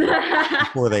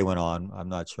before they went on. I'm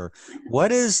not sure.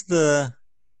 What is this?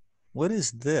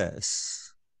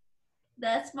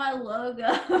 That's my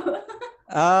logo.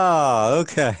 Oh,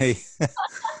 okay.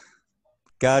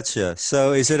 Gotcha.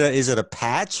 So is it a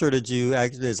patch, or did you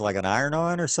actually, is it like an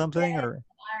iron-on or something, Yeah, or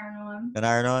Iron-on. an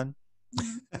iron-on?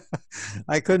 Mhm.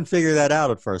 I couldn't figure that out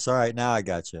at first. All right, now I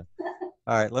got you.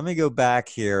 All right, let me go back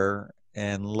here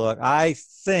and look. I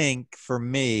think for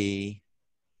me,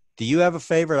 do you have a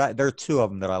favorite? There are two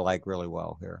of them that I like really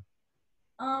well here.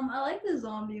 I like the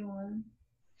zombie one.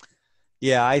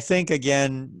 Yeah, I think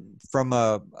again from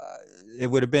it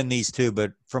would have been these two,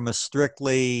 but from a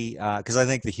strictly because I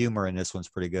think the humor in this one's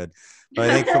pretty good. But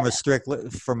I think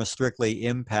from a strictly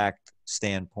impact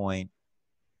standpoint,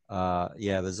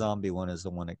 yeah, the zombie one is the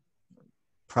one that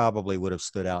probably would have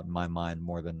stood out in my mind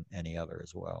more than any other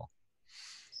as well.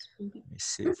 Let me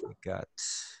see if we got.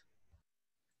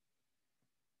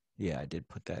 Yeah, I did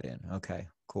put that in. Okay,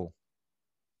 cool.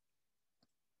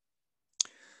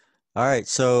 All right,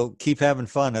 so keep having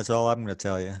fun. That's all I'm going to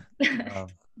tell you.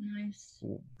 Nice.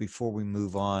 Before we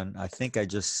move on, I think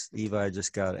Eva, I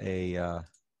just got an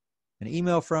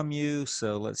email from you.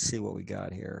 So let's see what we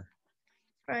got here.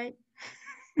 Right.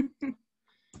 See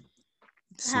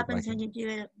if I Happens when you do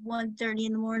it at 1:30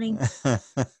 in the morning.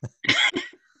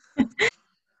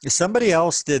 Somebody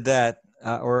else did that,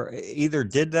 or either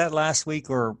did that last week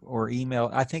or email.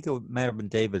 I think it might have been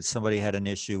David. Somebody had an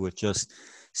issue with just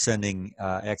sending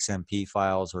XMP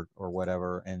files or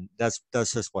whatever, and that's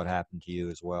just what happened to you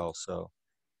as well. So,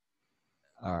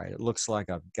 all right, it looks like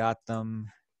I've got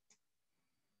them.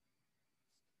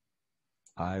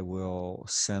 I will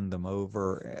send them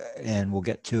over, and we'll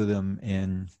get to them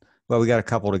in. Well, we got a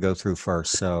couple to go through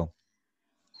first, so.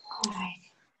 All right.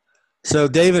 So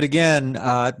David, again,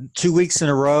 2 weeks in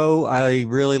a row, I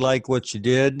really like what you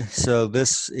did. So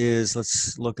this is,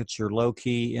 let's look at your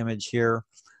low-key image here.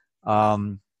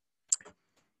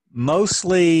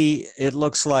 Mostly it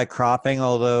looks like cropping,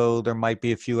 although there might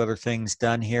be a few other things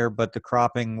done here, but the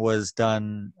cropping was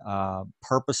done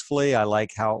purposefully. I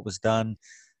like how it was done.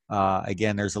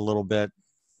 Again, there's a little bit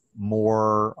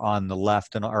more on the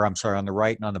left, or I'm sorry, on the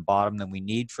right and on the bottom than we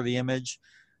need for the image.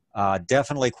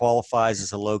 Definitely qualifies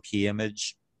as a low-key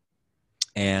image,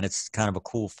 and it's kind of a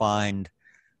cool find.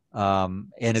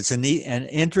 And it's an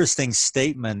interesting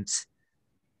statement.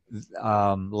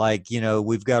 Like,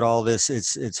 we've got all this,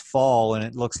 it's fall and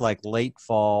it looks like late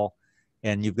fall,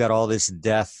 and you've got all this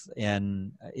death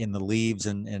in the leaves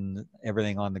and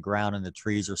everything on the ground, and the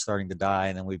trees are starting to die,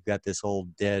 and then we've got this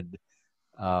old dead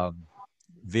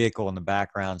vehicle in the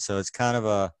background. So it's kind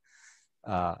of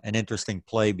an interesting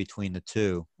play between the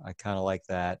two. I kind of like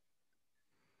that.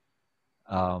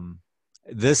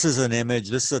 This is an image.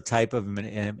 This is a type of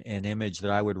an image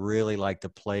that I would really like to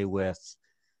play with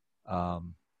a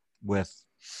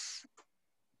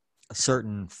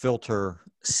certain filter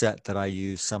set that I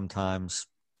use sometimes.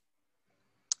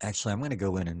 Actually, I'm going to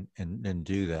go in and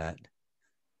do that.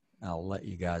 I'll let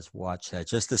you guys watch that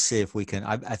just to see if we can.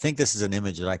 I think this is an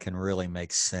image that I can really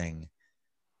make sing.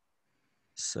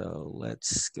 So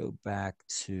let's go back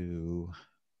to.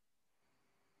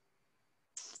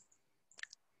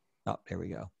 Oh, there we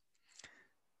go.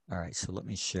 All right, so let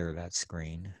me share that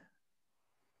screen.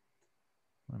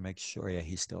 I want to make sure, yeah,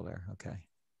 he's still there. Okay.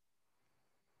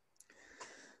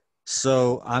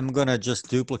 So I'm going to just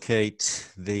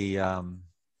duplicate the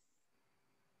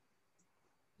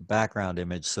background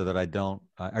image so that I don't.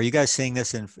 Are you guys seeing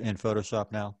this in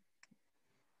Photoshop now?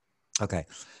 Okay.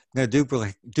 I'm going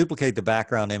to duplicate the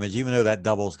background image, even though that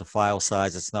doubles the file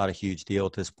size. It's not a huge deal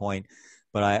at this point.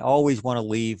 But I always want to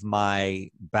leave my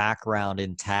background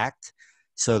intact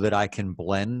so that I can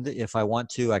blend if I want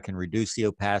to. I can reduce the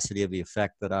opacity of the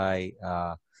effect that I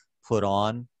put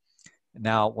on.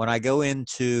 Now, when I go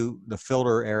into the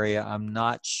filter area, I'm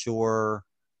not sure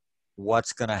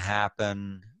what's going to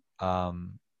happen,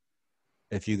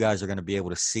 if you guys are going to be able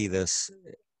to see this,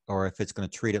 or if it's going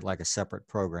to treat it like a separate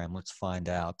program. Let's find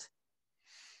out.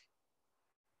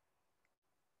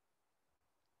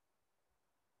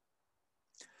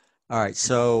 All right,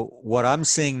 so what I'm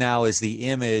seeing now is the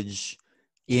image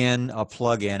in a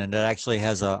plugin, and it actually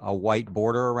has a white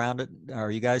border around it. Are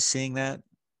you guys seeing that?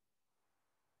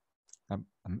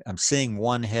 I'm seeing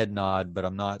one head nod, but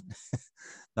I'm not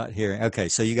not hearing. Okay,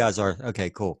 so you guys are okay.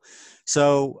 Cool.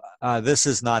 So this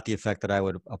is not the effect that I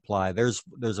would apply. There's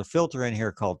a filter in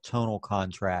here called tonal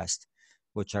contrast,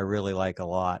 which I really like a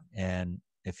lot. And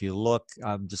if you look,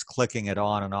 I'm just clicking it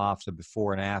on and off, the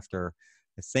before and after.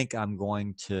 I think I'm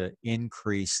going to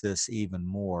increase this even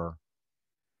more.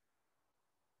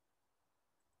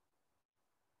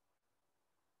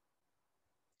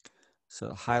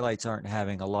 So highlights aren't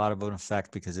having a lot of an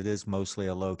effect because it is mostly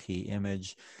a low-key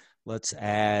image. Let's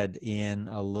add in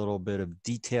a little bit of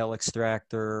detail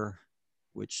extractor,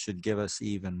 which should give us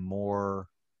even more.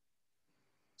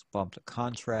 Let's bump the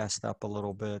contrast up a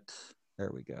little bit.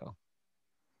 There we go.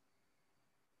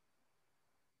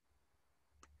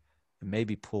 And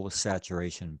maybe pull the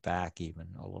saturation back even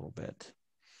a little bit.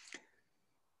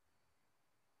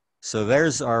 So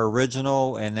there's our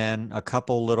original, and then a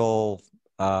couple little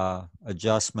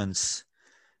adjustments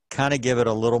kind of give it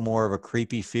a little more of a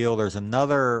creepy feel. There's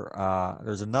another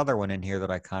one in here that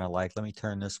I kind of like. Let me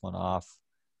turn this one off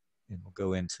and we'll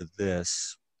go into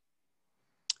this.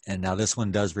 And now this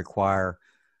one does require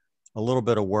a little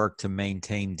bit of work to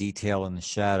maintain detail in the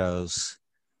shadows.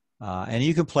 And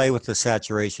you can play with the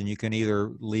saturation. You can either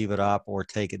leave it up or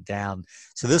take it down.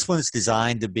 So this one's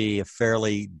designed to be a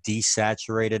fairly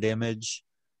desaturated image,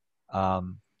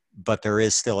 but there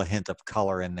is still a hint of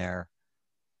color in there.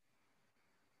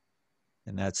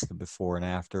 And that's the before and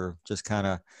after, just kind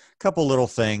of a couple little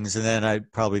things. And then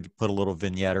I'd probably put a little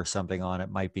vignette or something on it.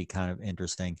 Might be kind of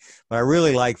interesting. But I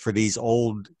really like, for these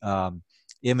old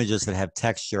images that have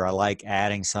texture, I like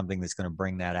adding something that's going to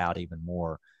bring that out even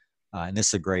more. And this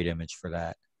is a great image for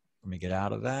that. Let me get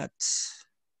out of that.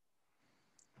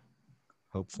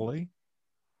 Hopefully.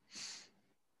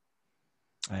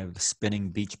 I have the spinning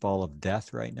beach ball of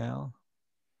death right now.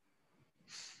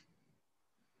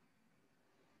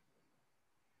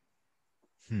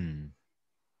 Now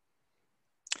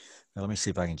let me see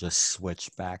if I can just switch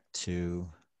back to.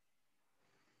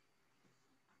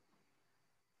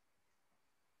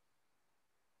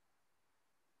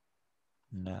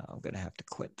 No, I'm going to have to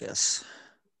quit this.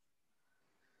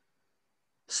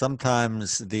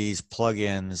 Sometimes these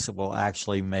plugins will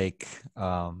actually make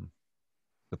the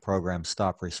program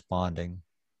stop responding.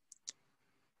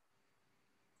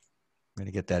 I'm going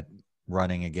to get that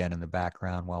running again in the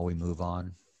background while we move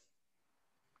on.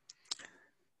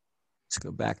 Let's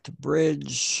go back to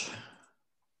Bridge.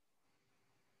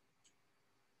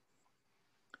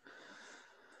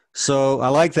 So I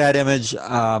like that image,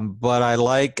 but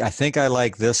I think I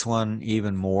like this one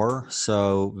even more.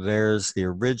 So there's the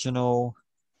original,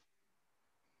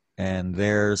 and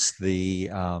there's the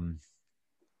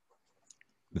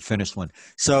finished one.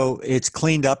 So it's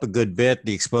cleaned up a good bit.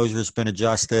 The exposure's been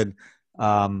adjusted.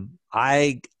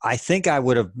 I think I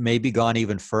would have maybe gone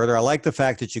even further. I like the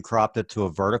fact that you cropped it to a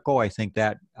vertical. I think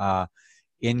that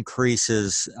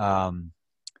increases,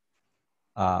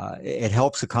 it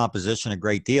helps the composition a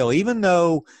great deal, even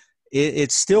though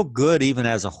it's still good even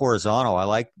as a horizontal. I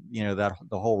like, that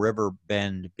the whole river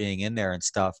bend being in there and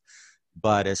stuff.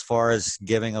 But as far as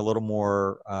giving a little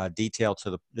more detail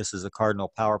to this is a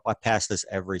Cardinal Power. I pass this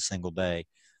every single day.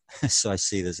 So I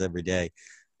see this every day.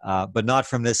 But not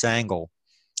from this angle.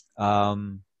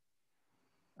 I'm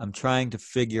trying to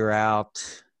figure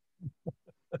out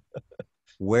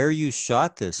where you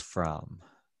shot this from.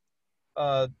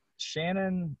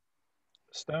 Shannon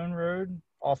Stone Road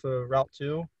off of Route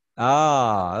 2.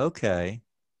 Ah, okay.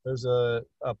 There's a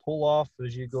pull off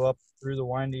as you go up through the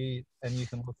windy, and you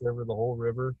can look over the whole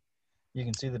river. You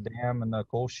can see the dam and the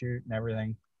coal chute and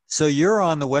everything. So you're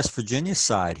on the West Virginia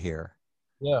side here.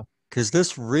 Yeah. Because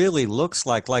this really looks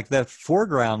like that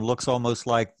foreground looks almost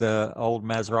like the old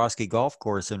Mazeroski golf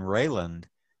course in Rayland.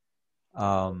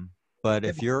 But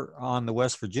if you're on the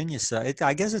West Virginia side,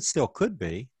 I guess it still could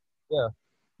be. Yeah.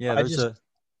 Yeah, I just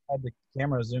had the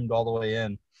camera zoomed all the way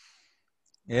in.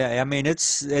 Yeah, I mean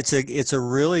it's a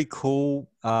really cool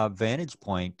vantage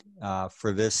point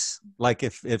for this. Like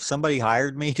if somebody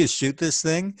hired me to shoot this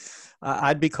thing,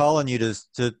 I'd be calling you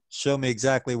to show me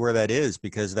exactly where that is,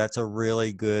 because that's a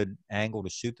really good angle to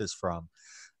shoot this from.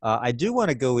 I do want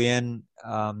to go in.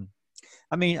 I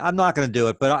mean, I'm not going to do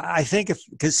it, but I think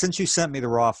because since you sent me the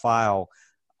raw file,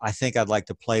 I think I'd like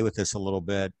to play with this a little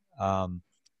bit.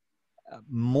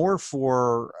 More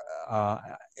for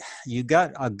you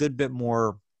got a good bit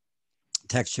more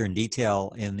texture and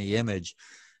detail in the image,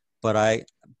 but I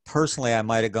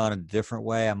might have gone a different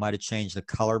way. I might have changed the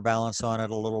color balance on it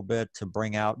a little bit to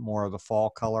bring out more of the fall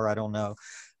color. I don't know.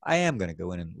 I am going to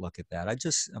go in and look at that.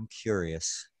 I'm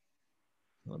curious.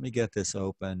 Let me get this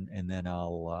open, and then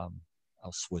I'll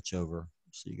switch over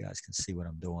so you guys can see what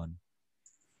I'm doing.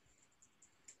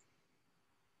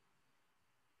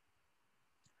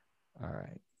 All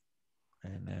right,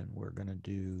 and then we're going to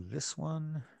do this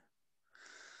one.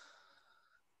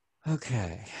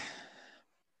 Okay.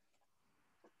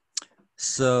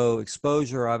 So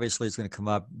exposure obviously is going to come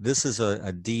up. This is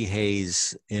a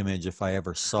dehaze image if I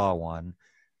ever saw one.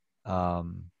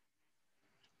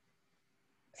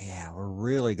 Yeah, we're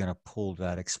really going to pull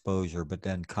that exposure, but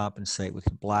then compensate with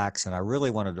the blacks. And I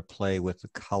really wanted to play with the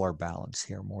color balance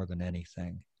here more than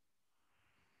anything.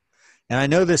 And I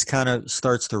know this kind of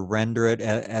starts to render it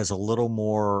as a little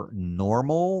more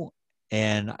normal.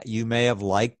 And you may have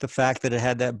liked the fact that it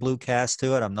had that blue cast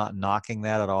to it. I'm not knocking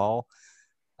that at all.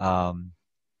 I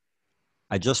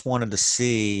just wanted to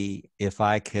see if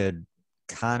I could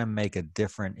kind of make a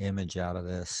different image out of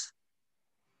this.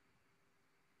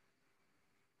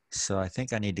 So I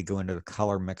think I need to go into the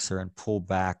color mixer and pull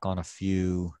back on a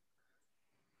few,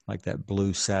 like that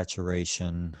blue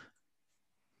saturation.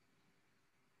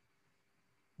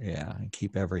 Yeah, and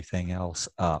keep everything else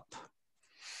up.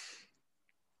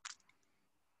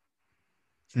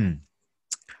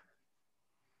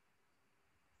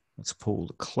 Let's pull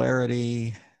the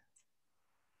clarity,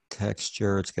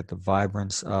 texture, let's get the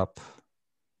vibrance up.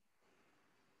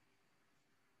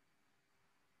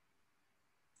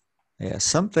 Yeah,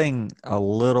 something a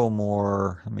little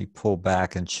more, let me pull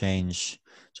back and change,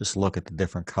 just look at the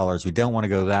different colors. We don't want to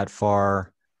go that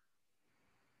far.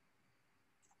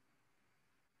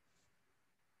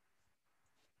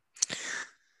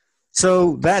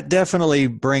 So that definitely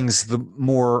brings the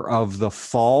more of the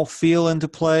fall feel into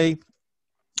play.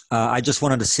 I just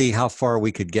wanted to see how far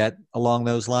we could get along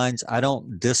those lines. I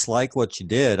don't dislike what you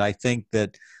did. I think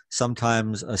that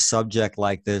sometimes a subject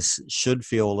like this should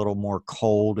feel a little more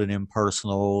cold and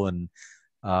impersonal and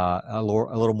a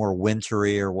little more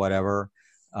wintry or whatever.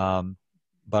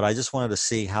 But I just wanted to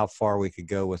see how far we could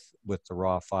go with the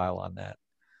raw file on that.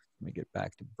 Let me get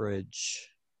back to Bridge.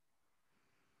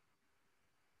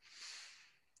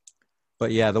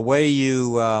 But yeah, the way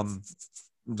you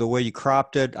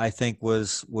cropped it, I think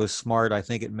was smart. I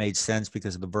think it made sense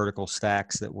because of the vertical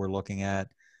stacks that we're looking at.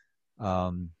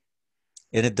 And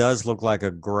it does look like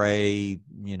a gray,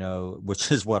 you know,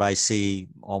 which is what I see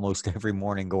almost every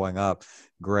morning going up,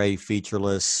 gray,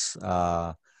 featureless,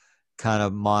 kind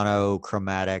of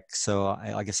monochromatic. So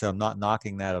like I said, I'm not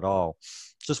knocking that at all.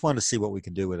 Just wanted to see what we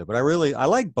could do with it. But I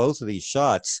like both of these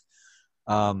shots.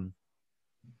 I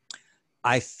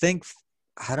think,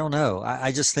 I don't know.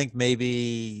 I just think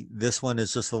maybe this one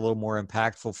is just a little more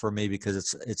impactful for me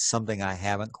because it's something I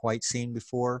haven't quite seen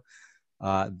before.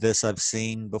 This I've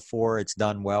seen before. It's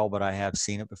done well, but I have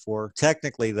seen it before.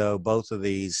 Technically, though, both of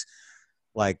these,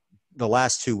 like the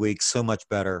last 2 weeks, so much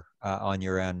better on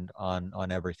your end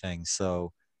on everything.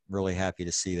 So really happy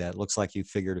to see that. Looks like you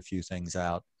figured a few things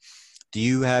out. Do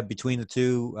you have, between the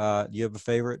two, do you have a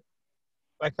favorite?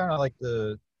 I kind of like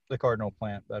the cardinal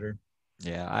plant better.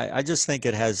 Yeah, I just think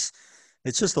it's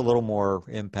just a little more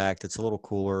impact. It's a little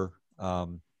cooler,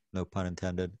 no pun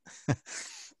intended.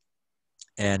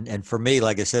 And for me,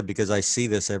 like I said, because I see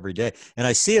this every day, and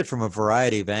I see it from a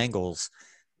variety of angles.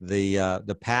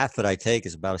 The path that I take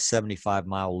is about a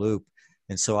 75-mile loop,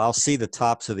 and so I'll see the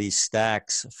tops of these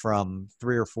stacks from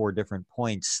 3 or 4 different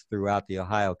points throughout the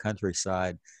Ohio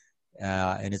countryside,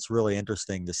 and it's really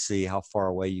interesting to see how far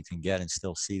away you can get and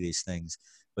still see these things.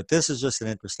 But this is just an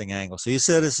interesting angle. So you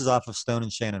said this is off of Stone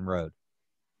and Shannon Road.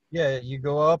 Yeah, you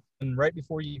go up, and right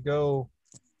before you go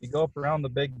up around the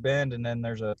big bend, and then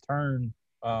there's a turn,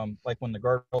 like when the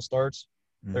guardrail starts,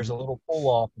 there's a little pull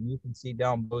off, and you can see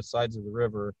down both sides of the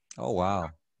river. Oh, wow.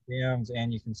 Dams,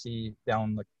 and you can see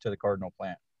down to the cardinal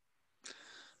plant.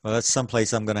 Well, that's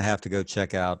someplace I'm going to have to go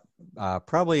check out,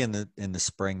 probably in the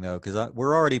spring, though, because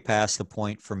we're already past the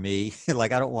point for me.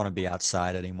 Like, I don't want to be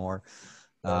outside anymore.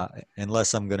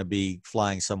 Unless I'm going to be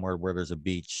flying somewhere where there's a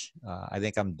beach. I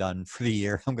think I'm done for the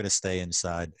year. I'm going to stay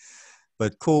inside.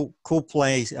 But cool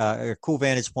place, cool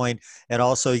vantage point. And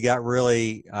also you got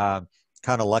really kind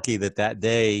of lucky that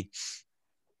day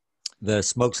the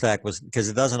smokestack was, because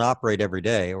it doesn't operate every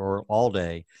day or all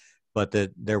day, but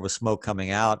that there was smoke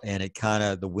coming out, and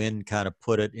the wind kind of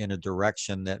put it in a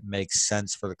direction that makes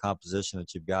sense for the composition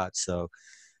that you've got. So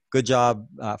good job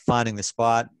finding the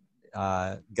spot.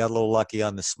 Got a little lucky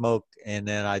on the smoke, and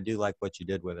then I do like what you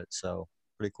did with it. So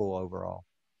pretty cool overall.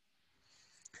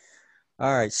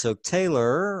 All right, so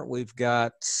Taylor, we've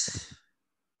got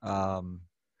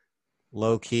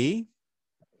low key.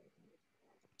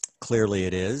 Clearly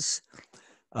it is.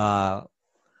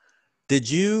 Did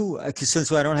you, 'cause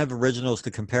since I don't have originals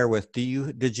to compare with, did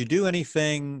you do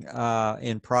anything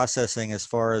in processing as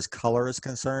far as color is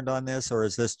concerned on this, or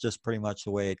is this just pretty much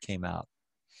the way it came out?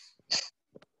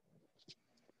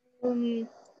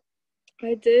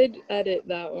 I did edit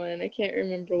that one. I can't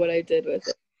remember what I did with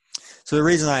it. So the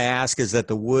reason I ask is that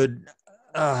the wood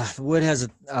has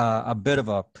a bit of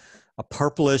a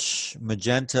purplish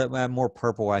magenta, more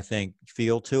purple, I think,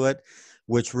 feel to it,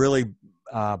 which really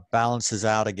balances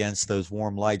out against those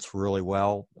warm lights really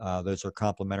well. Those are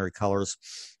complementary colors.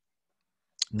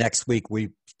 Next week,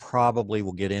 we probably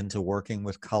will get into working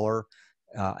with color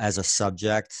as a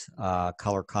subject,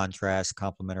 color contrast,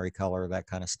 complementary color, that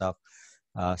kind of stuff.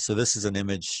 So this is an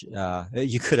image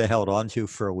you could have held on to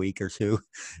for a week or two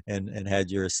and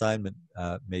had your assignment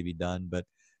maybe done. But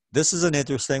this is an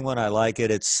interesting one. I like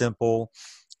it. It's simple.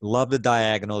 Love the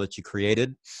diagonal that you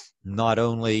created, not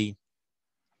only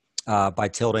by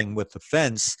tilting with the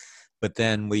fence, but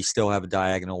then we still have a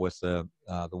diagonal with the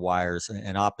wires,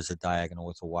 an opposite diagonal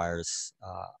with the wires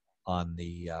on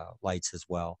the lights as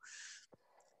well.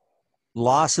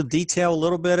 Loss of detail a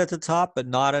little bit at the top, but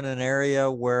not in an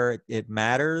area where it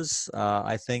matters.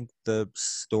 I think the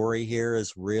story here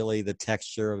is really the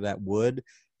texture of that wood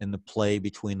and the play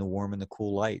between the warm and the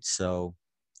cool lights. So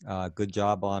good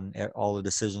job on all the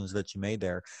decisions that you made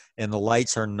there. And the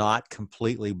lights are not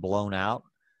completely blown out.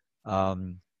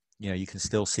 You know, you can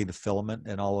still see the filament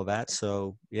and all of that.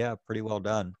 So yeah, pretty well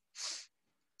done.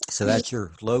 So that's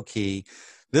your low key.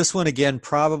 This one, again,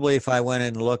 probably if I went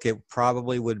and look, it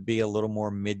probably would be a little more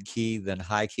mid-key than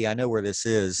high-key. I know where this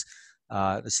is.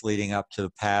 It's leading up to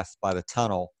the path by the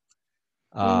tunnel.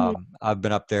 I've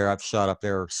been up there. I've shot up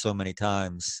there so many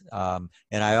times. And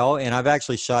I've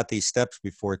actually shot these steps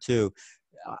before, too.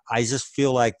 I just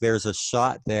feel like there's a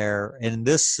shot there. And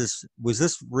was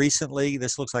this recently?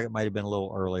 This looks like it might have been a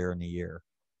little earlier in the year.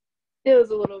 It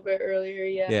was a little bit earlier,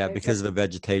 yeah. Yeah, because of the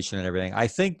vegetation and everything. I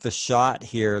think the shot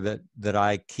here that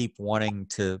I keep wanting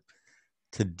to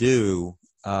do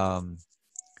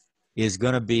is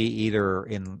going to be either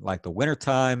in like the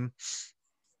wintertime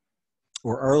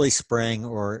or early spring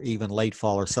or even late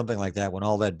fall or something like that, when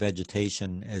all that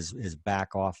vegetation is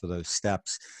back off of those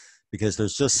steps, because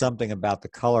there's just something about the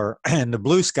color, and the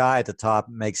blue sky at the top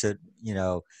makes it, you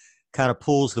know, kind of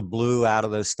pulls the blue out of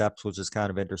those steps, which is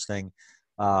kind of interesting.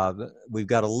 We've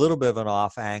got a little bit of an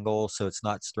off angle, so it's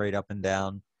not straight up and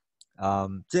down.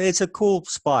 It's a cool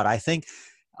spot.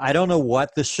 I don't know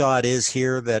what the shot is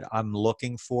here that I'm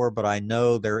looking for, but I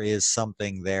know there is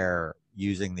something there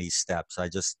using these steps.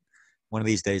 One of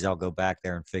these days I'll go back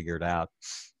there and figure it out.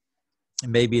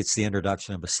 And maybe it's the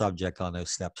introduction of a subject on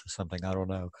those steps or something. I don't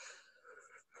know.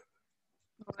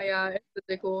 Oh yeah, it's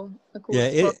a cool Yeah,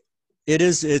 spot. it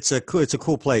is. It's a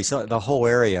cool place. The whole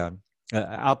area.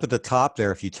 Up at the top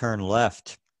there, if you turn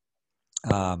left,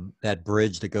 that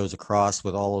bridge that goes across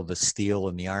with all of the steel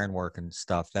and the ironwork and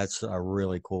stuff, that's a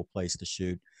really cool place to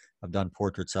shoot. I've done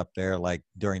portraits up there like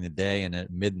during the day and at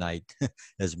midnight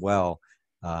as well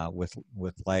with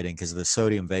lighting, because the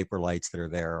sodium vapor lights that are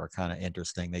there are kind of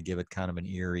interesting. They give it kind of an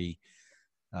eerie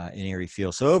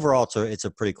feel. So overall, it's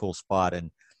a pretty cool spot.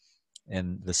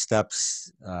 And the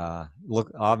steps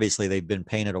look, obviously they've been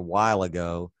painted a while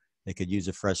ago. They could use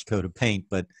a fresh coat of paint,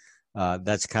 but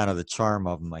that's kind of the charm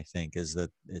of them, I think, is that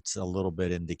it's a little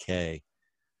bit in decay.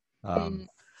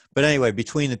 But anyway,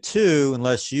 between the two,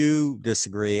 unless you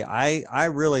disagree, I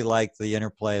really like the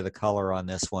interplay of the color on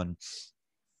this one.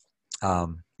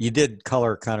 You did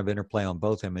color kind of interplay on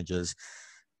both images,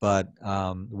 but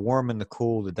the warm and the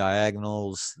cool, the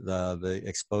diagonals, the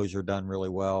exposure done really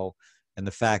well, and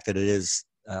the fact that it is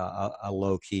a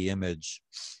low-key image.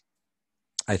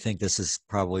 I think this is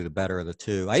probably the better of the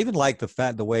two. I even like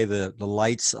the way the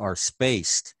lights are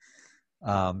spaced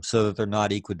so that they're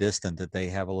not equidistant, that they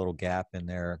have a little gap in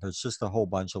there. There's just a whole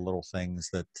bunch of little things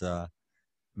that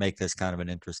make this kind of an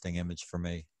interesting image for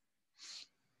me.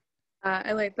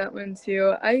 I like that one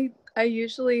too. I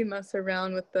usually mess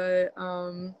around with the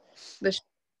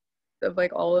of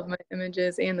like all of my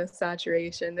images and the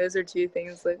saturation. Those are two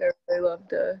things that I really love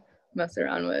to mess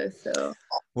around with. So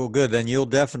well, good. Then you'll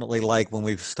definitely like when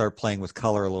we start playing with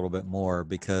color a little bit more,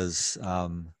 because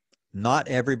not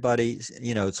everybody,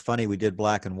 you know, it's funny, we did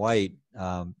black and white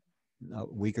a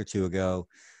week or two ago,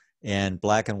 and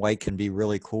black and white can be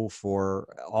really cool for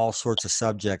all sorts of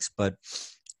subjects, but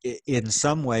in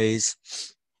some ways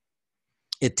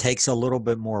it takes a little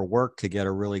bit more work to get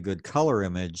a really good color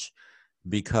image,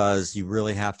 because you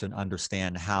really have to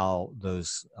understand how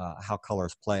those how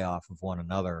colors play off of one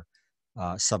another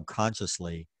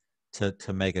subconsciously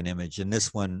to make an image. And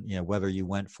this one, you know, whether you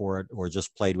went for it or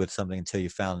just played with something until you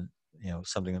found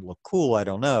something that looked cool. I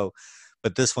don't know,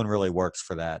 but this one really works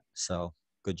for that. So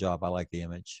good job. I like the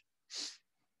image.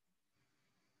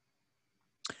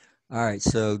 All right,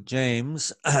 so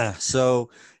James, so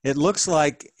it looks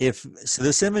like so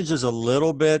this image is a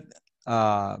little bit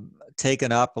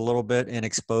taken up a little bit in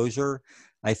exposure.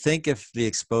 I think if the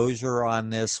exposure on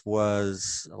this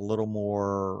was a little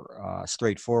more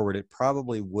straightforward, it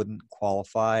probably wouldn't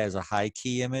qualify as a high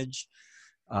key image.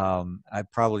 I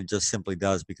probably just simply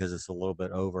does because it's a little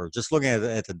bit over. Just looking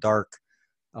at the dark,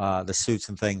 the suits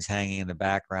and things hanging in the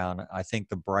background, I think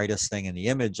the brightest thing in the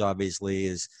image obviously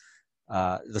is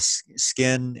the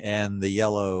skin and the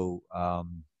yellow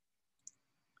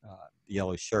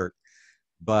shirt,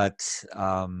 but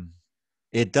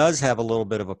it does have a little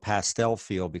bit of a pastel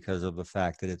feel because of the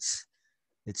fact that it's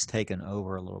taken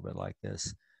over a little bit like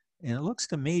this. And it looks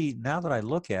to me, now that I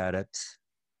look at it,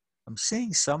 I'm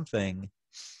seeing something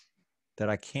that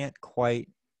I can't quite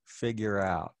figure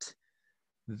out.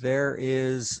 There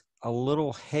is a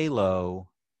little halo.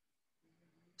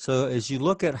 So as you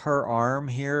look at her arm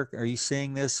here, are you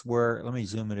seeing this where, let me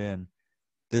zoom it in,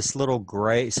 this little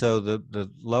gray, so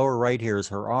the lower right here is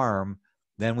her arm,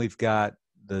 then we've got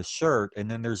the shirt,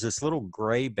 and then there's this little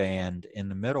gray band in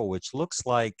the middle, which looks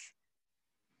like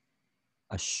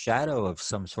a shadow of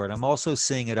some sort. I'm also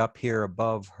seeing it up here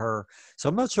above her. So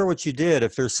I'm not sure what you did,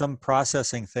 if there's some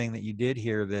processing thing that you did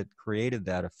here that created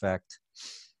that effect.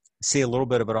 I see a little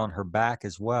bit of it on her back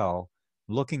as well.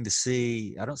 Looking to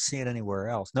see, I don't see it anywhere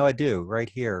else. No, I do, right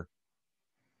here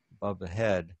above the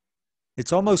head.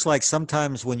 It's almost like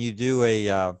sometimes when you do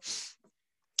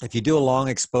if you do a long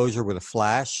exposure with a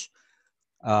flash,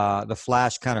 the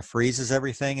flash kind of freezes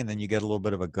everything and then you get a little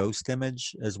bit of a ghost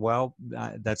image as well.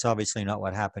 That's obviously not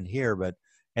what happened here, but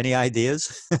any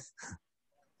ideas?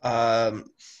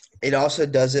 It also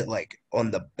does it like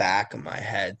on the back of my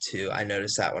head too. I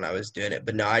noticed that when I was doing it,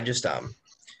 but no, I just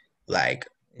like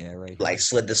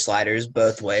slid the sliders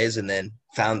both ways and then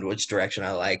found which direction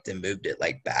I liked and moved it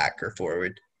like back or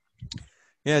forward.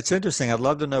 Yeah, it's interesting. I'd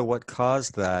love to know what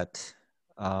caused that,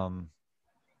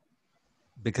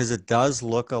 because it does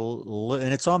look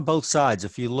and it's on both sides.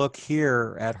 If you look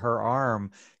here at her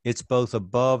arm, it's both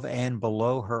above and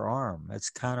below her arm. It's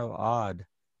kind of odd.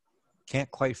 Can't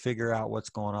quite figure out what's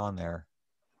going on there.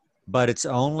 But it's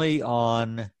only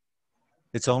on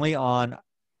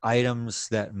items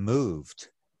that moved,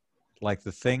 like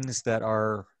the things that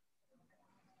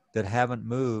haven't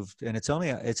moved, and it's a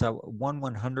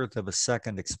 1/100th of a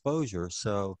second exposure,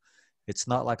 so it's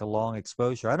not like a long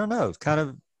exposure. I don't know. It's kind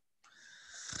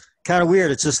of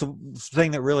weird. It's just a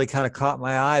thing that really kind of caught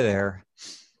my eye there.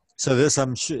 So this,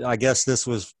 I guess this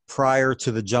was prior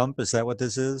to the jump. Is that what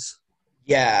this is?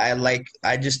 Yeah,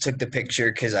 I just took the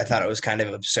picture because I thought it was kind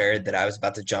of absurd that I was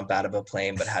about to jump out of a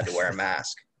plane but had to wear a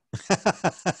mask.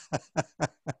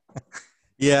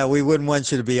 Yeah, we wouldn't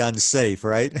want you to be unsafe,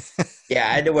 right? Yeah,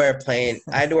 I had to wear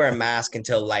a mask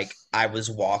until like I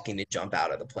was walking to jump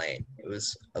out of the plane. It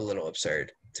was a little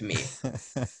absurd to me.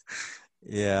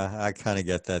 Yeah, I kind of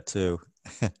get that too.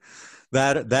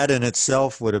 That in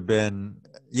itself would have been,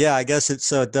 yeah, I guess it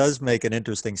does make an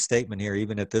interesting statement here,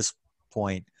 even at this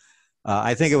point.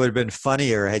 I think it would have been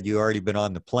funnier had you already been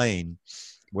on the plane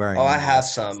wearing. Oh, I have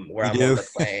some where I'm on the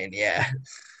plane. Yeah.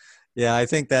 Yeah, I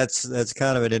think that's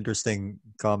kind of an interesting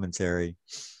commentary.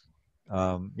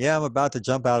 Yeah, I'm about to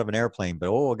jump out of an airplane,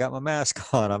 but I got my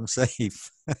mask on. I'm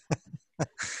safe.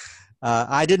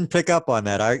 I didn't pick up on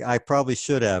that. I probably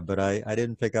should have, but I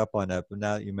didn't pick up on that. But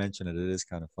now that you mention it, it is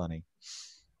kind of funny.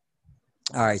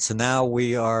 All right, so now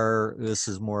this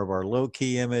is more of our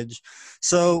low-key image.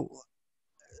 So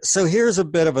here's a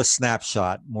bit of a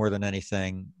snapshot more than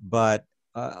anything, but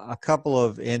a couple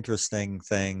of interesting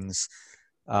things.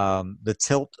 The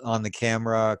tilt on the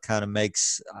camera kind of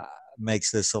makes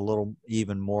this a little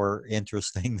even more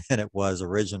interesting than it was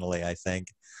originally, I think.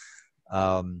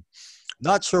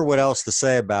 Not sure what else to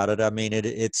say about it. I mean,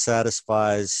 it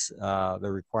satisfies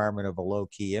the requirement of a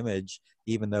low-key image,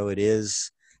 even though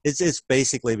it's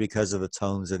basically because of the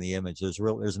tones in the image.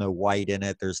 There's no white in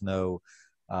it. There's no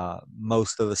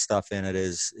most of the stuff in it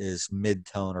is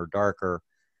mid-tone or darker,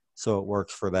 so it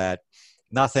works for that.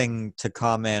 Nothing to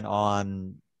comment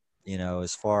on,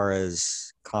 as far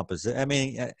as composition. I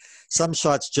mean, some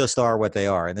shots just are what they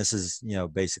are, and this is,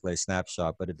 basically a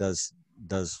snapshot, but it does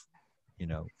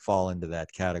fall into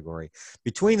that category.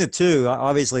 Between the two,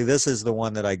 obviously, this is the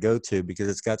one that I go to because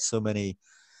it's got so many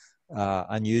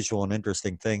unusual and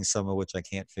interesting things, some of which I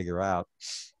can't figure out.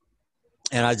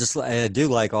 And I do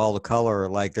like all the color.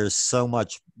 Like, there's so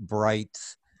much bright,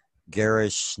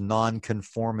 garish,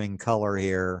 non-conforming color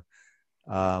here.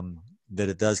 that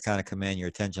it does kind of command your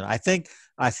attention. I think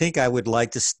I would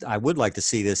like to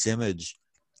see this image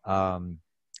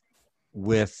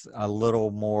with a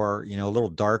little more, a little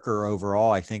darker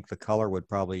overall. I think the color would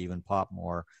probably even pop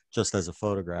more just as a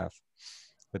photograph.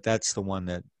 But that's the one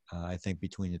that I think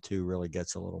between the two really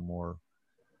gets a little more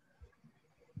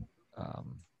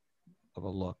of a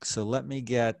look. So let me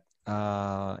get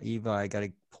Eva. I got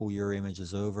to pull your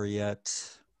images over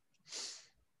yet.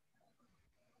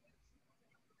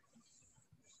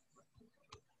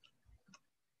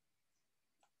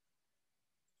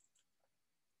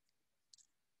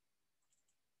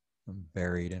 I'm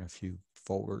buried in a few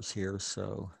folders here,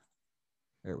 so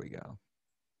there we go.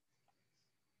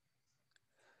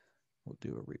 We'll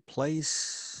do a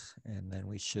replace, and then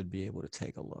we should be able to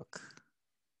take a look.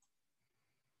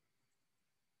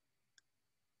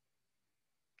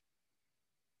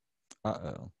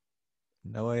 Uh-oh.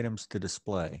 No items to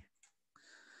display.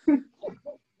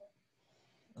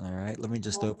 All right, let me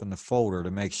just open the folder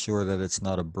to make sure that it's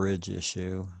not a bridge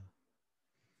issue.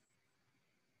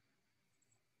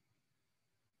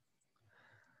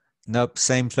 Nope,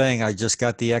 same thing. I just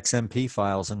got the XMP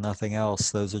files and nothing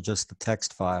else. Those are just the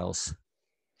text files.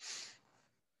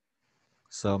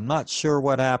 So I'm not sure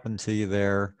what happened to you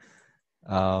there.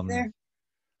 There.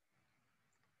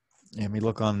 Let me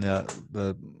look on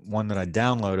the one that I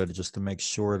downloaded just to make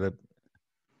sure that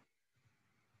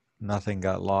nothing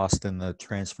got lost in the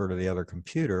transfer to the other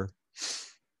computer.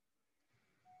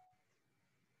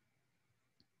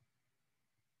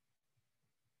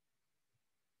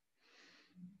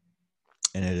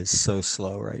 And it is so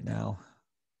slow right now.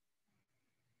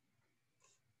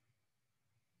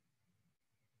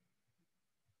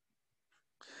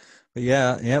 But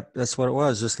yeah, yep, that's what it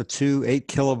was. Just the two 8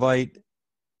 kilobyte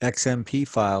XMP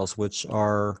files, which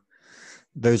are,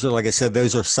 those are, like I said,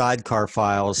 those are sidecar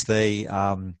files. They're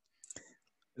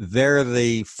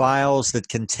the files that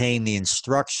contain the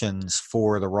instructions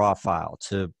for the raw file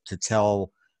to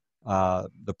tell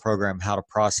the program how to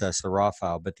process the raw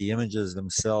file, but the images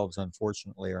themselves,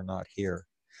 unfortunately, are not here.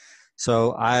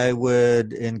 So I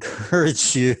would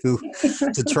encourage you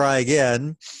to try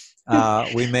again.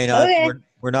 We may not, Okay.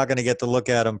 we're not going to get to look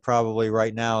at them probably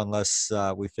right now unless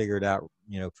we figure it out,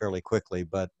 fairly quickly.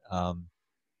 But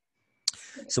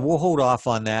so we'll hold off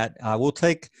on that. We'll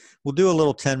do a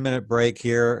little 10-minute break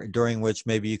here, during which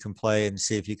maybe you can play and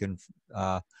see if you can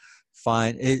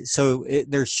find it. So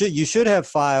you should have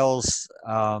files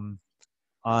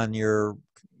on your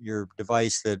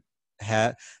device that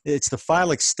it's the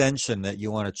file extension that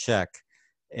you want to check.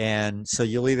 And so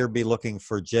you'll either be looking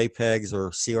for JPEGs or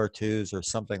CR2s or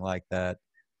something like that.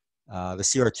 The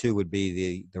CR2 would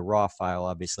be the raw file,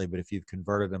 obviously, but if you've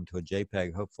converted them to a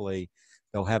JPEG, hopefully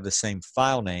they'll have the same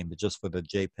file name, but just with a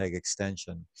JPEG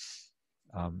extension.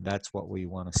 That's what we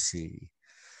want to see.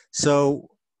 So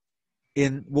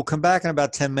we'll come back in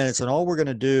about 10 minutes, and all we're going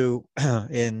to do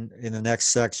in the next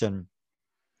section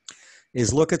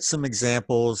is look at some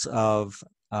examples of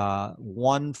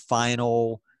one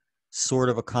final sort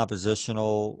of a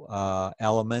compositional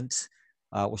element.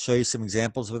 We'll show you some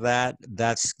examples of that.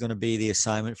 That's going to be the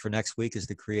assignment for next week, is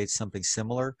to create something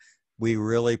similar. We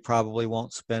really probably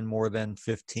won't spend more than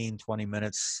 15, 20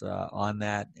 minutes on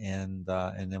that, and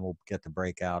then we'll get the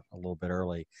break out a little bit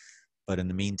early. But in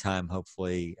the meantime,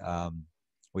 hopefully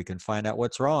we can find out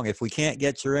what's wrong. If we can't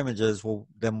get your images, well,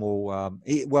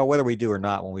 whether we do or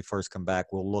not, when we first come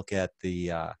back, we'll look at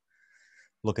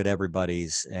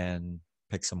everybody's and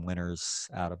pick some winners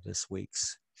out of this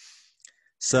week's.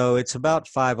 So it's about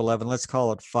 5:11. Let's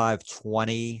call it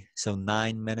 5:20. So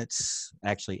 9 minutes,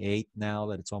 actually 8 now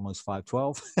that it's almost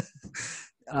 5:12.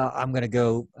 I'm going to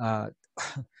go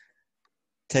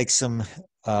take some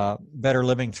better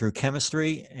living through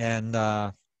chemistry, and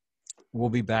we'll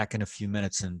be back in a few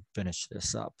minutes and finish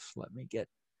this up. Let me get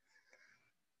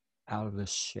out of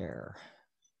this share.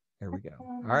 There we go.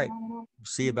 All right.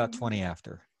 See you about 20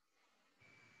 after.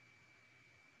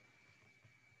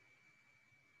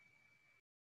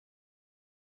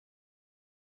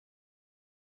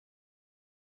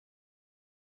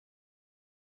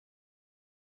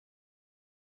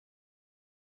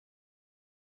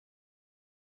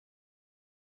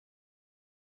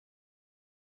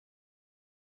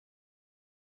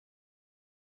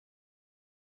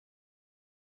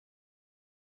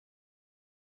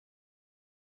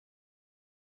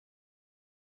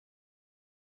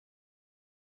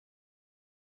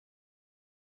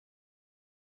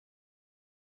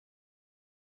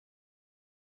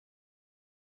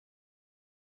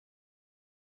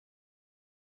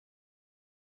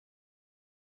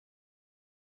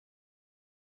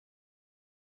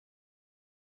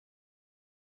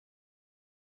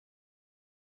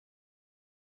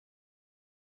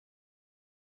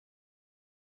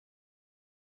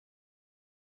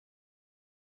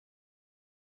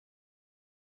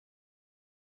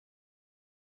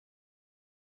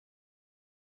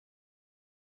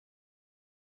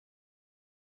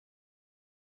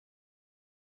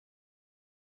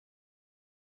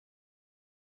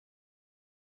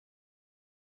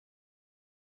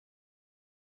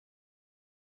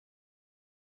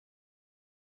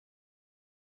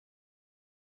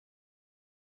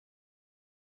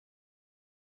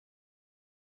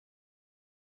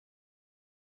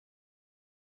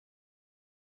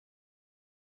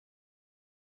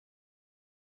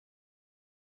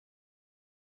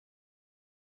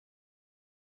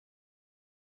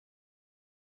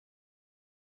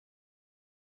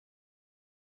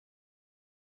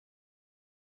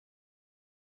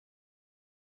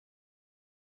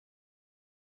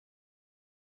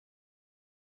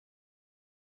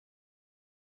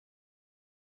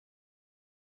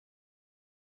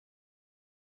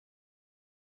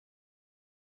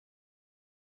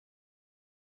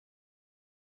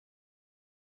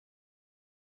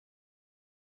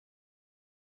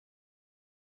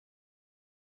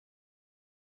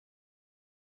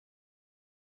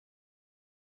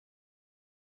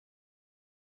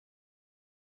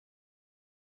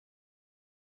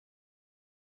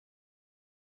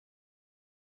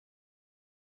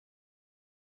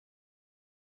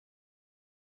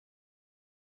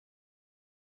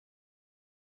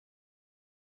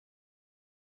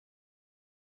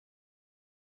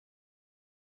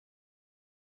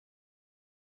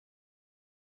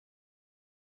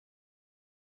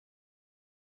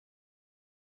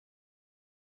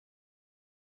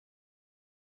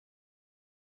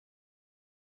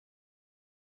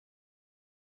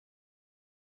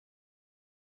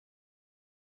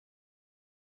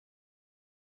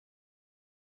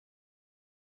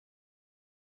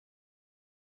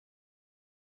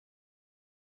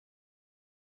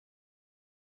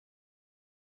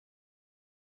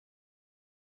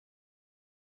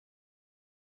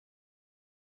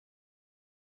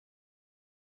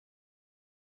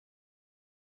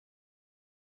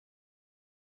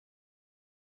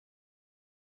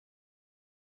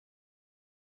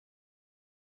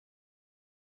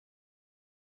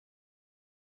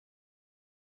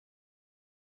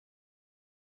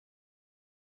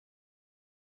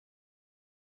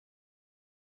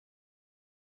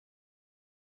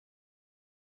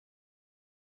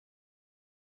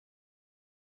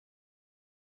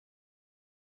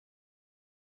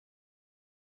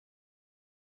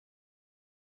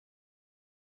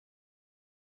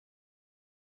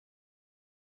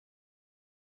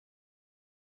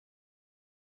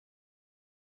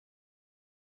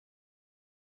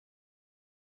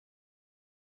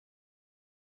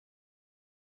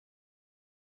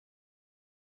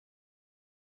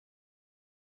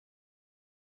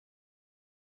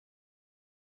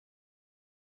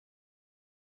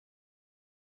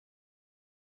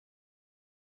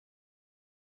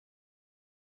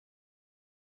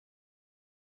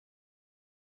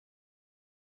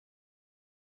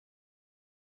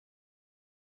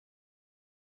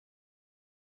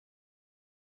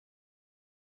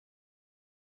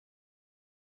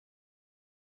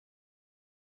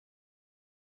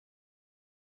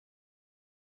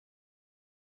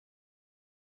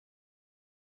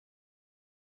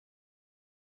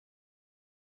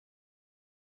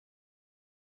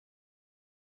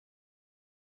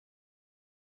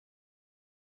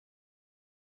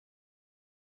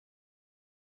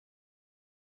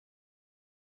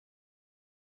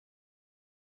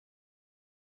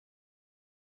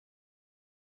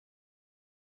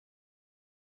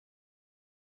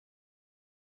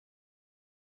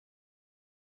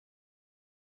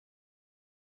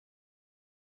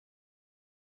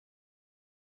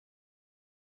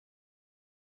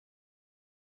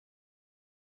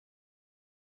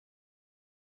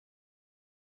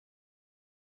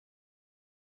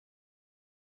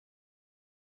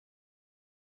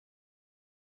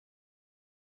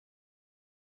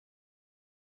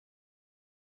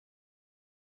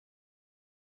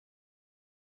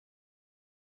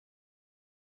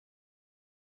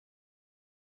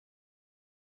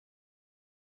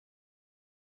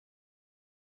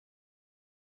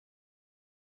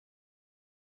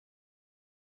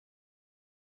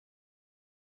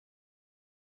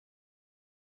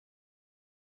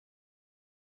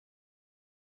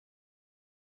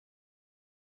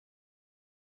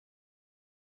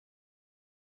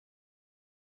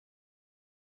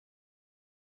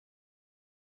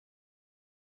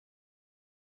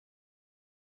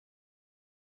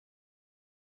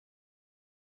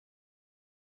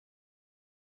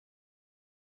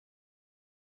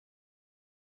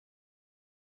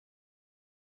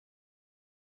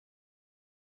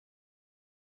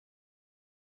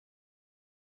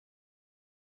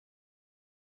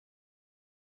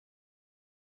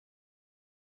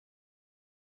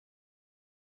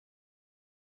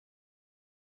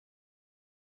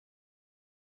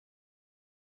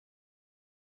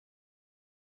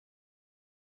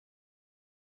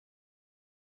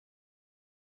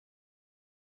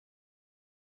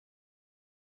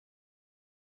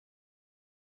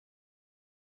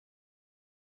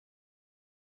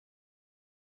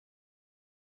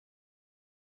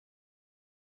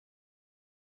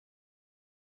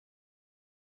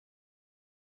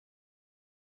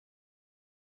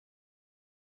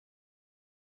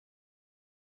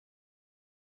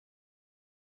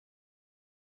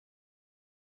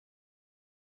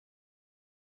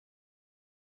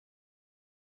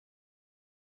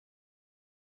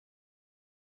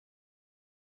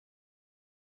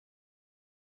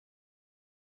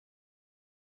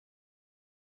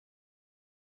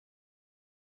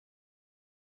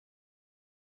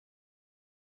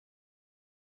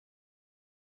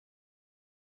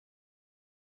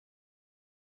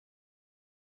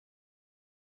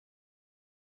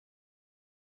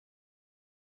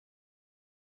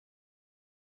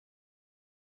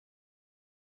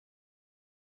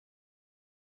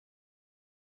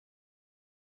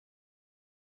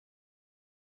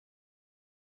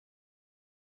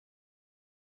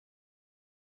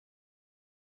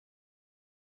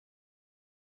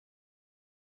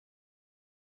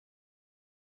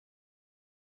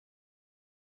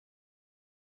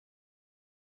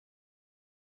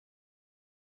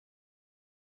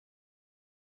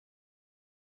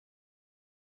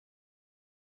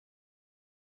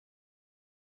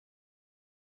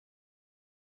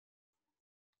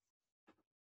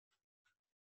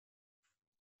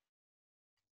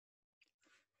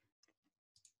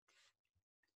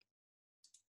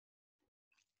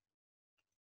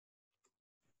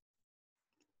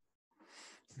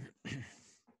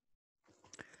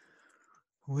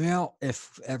 Well,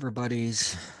 if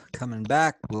everybody's coming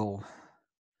back, we'll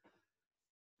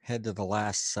head to the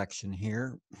last section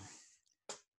here.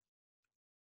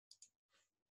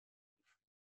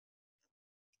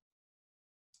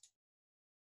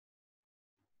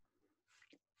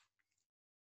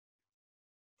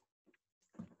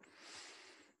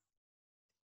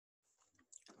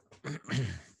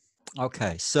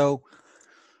 Okay, so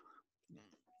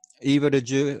Eva,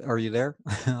 are you there?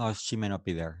 Oh, she may not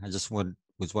be there. I just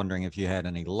was wondering if you had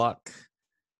any luck.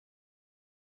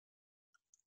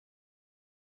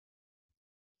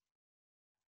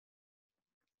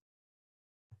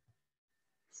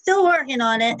 Still working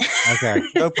on it. Okay,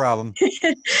 no problem.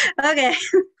 Okay.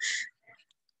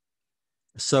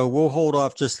 So we'll hold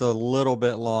off just a little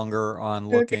bit longer on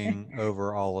looking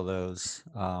over all of those.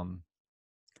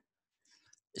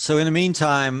 So in the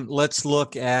meantime, let's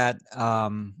look at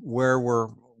where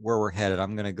we're headed.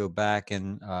 I'm going to go back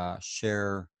and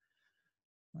share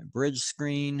my bridge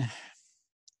screen,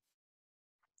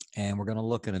 and we're going to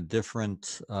look in a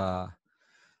different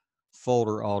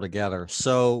folder altogether.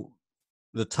 So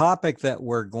the topic that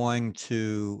we're going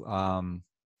to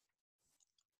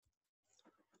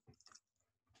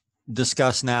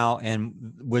discuss now, and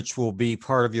which will be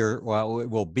part of your, well, it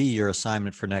will be your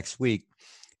assignment for next week,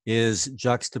 is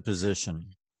juxtaposition.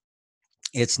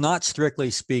 It's not strictly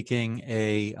speaking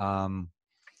a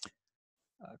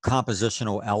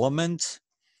compositional element,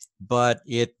 but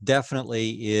it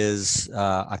definitely is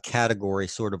a category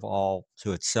sort of all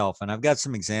to itself. And I've got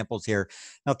some examples here.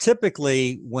 Now,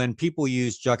 typically when people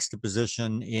use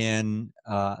juxtaposition in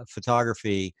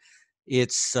photography,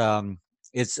 it's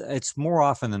more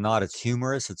often than not, it's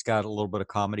humorous. It's got a little bit of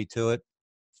comedy to it.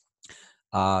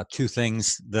 Two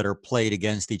things that are played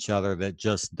against each other that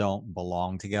just don't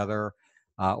belong together,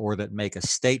 or that make a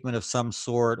statement of some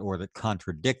sort, or that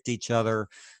contradict each other.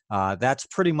 That's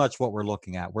pretty much what we're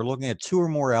looking at. We're looking at two or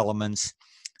more elements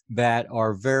that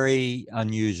are very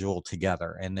unusual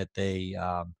together, and that they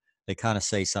kind of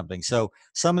say something. So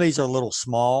some of these are a little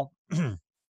small. I'm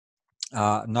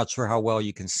not sure how well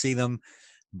you can see them,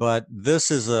 but this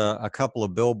is a couple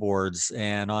of billboards,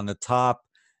 and on the top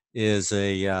is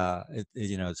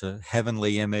it's a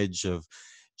heavenly image of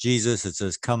Jesus. It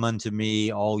says, "Come unto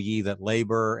me, all ye that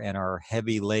labor and are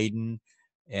heavy laden,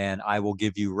 and I will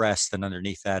give you rest." And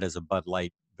underneath that is a Bud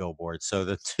Light billboard. So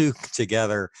the two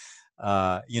together,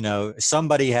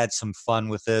 somebody had some fun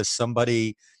with this.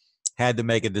 Somebody had to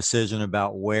make a decision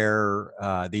about where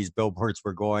these billboards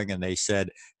were going, and they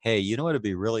said, "Hey, you know what would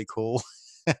be really cool?"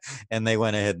 And they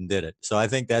went ahead and did it. So I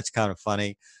think that's kind of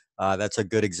funny. That's a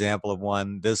good example of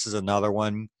one. This is another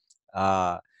one.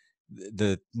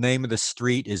 The name of the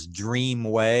street is Dream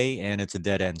Way, and it's a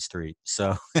dead end street.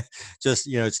 So just,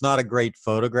 it's not a great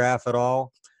photograph at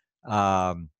all. It's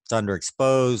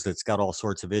underexposed. It's got all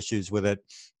sorts of issues with it,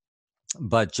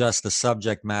 but just the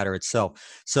subject matter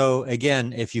itself. So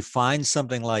again, if you find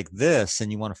something like this and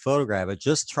you want to photograph it,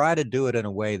 just try to do it in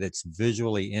a way that's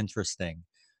visually interesting,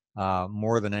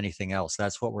 more than anything else.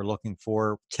 That's what we're looking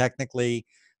for. Technically,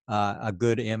 a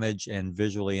good image, and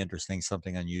visually interesting,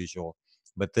 something unusual.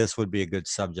 But this would be a good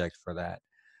subject for that.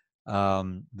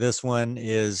 This one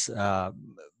is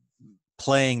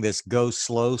playing this go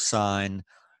slow sign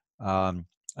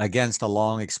against a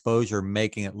long exposure,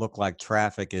 making it look like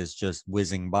traffic is just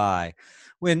whizzing by,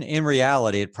 when in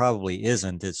reality it probably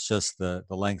isn't. It's just the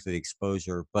length of the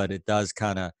exposure, but it does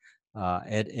kind of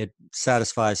it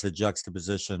satisfies the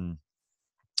juxtaposition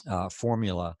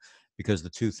formula, because the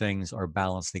two things are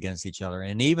balanced against each other,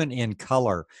 and even in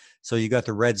color. So you got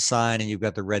the red sign and you've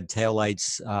got the red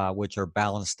taillights, which are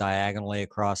balanced diagonally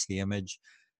across the image.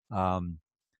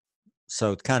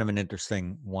 So it's kind of an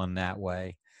interesting one that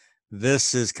way.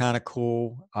 This is kind of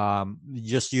cool.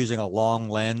 Just using a long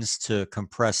lens to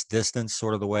compress distance,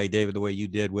 sort of the way, David, the way you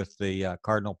did with the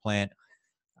cardinal plant.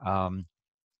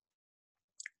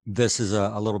 This is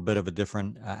a little bit of a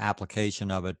different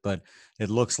application of it, but it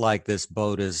looks like this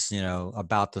boat is,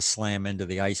 about to slam into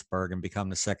the iceberg and become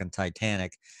the second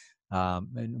Titanic.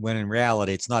 When in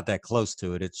reality, it's not that close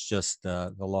to it. It's just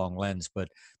the long lens, but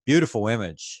beautiful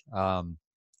image.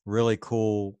 Really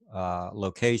cool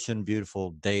location,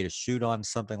 beautiful day to shoot on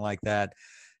something like that.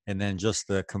 And then just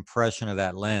the compression of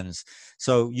that lens.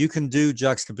 So you can do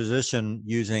juxtaposition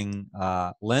using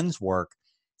lens work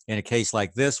in a case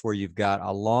like this, where you've got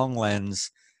a long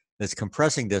lens that's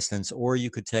compressing distance, or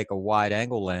you could take a wide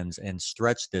angle lens and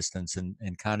stretch distance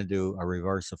and kind of do a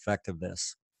reverse effect of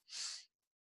this.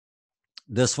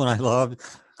 This one I love.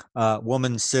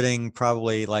 Woman sitting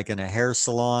probably like in a hair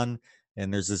salon,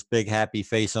 and there's this big happy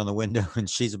face on the window, and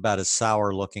she's about as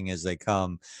sour looking as they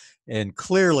come. And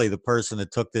clearly the person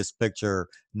that took this picture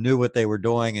knew what they were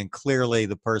doing, and clearly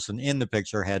the person in the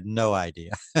picture had no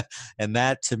idea. And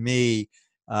that, to me,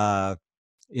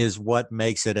 is what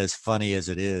makes it as funny as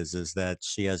it is that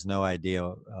she has no idea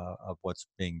of what's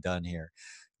being done here.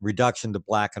 Reduction to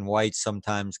black and white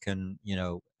sometimes can,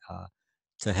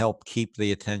 to help keep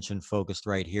the attention focused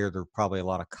right here. There are probably a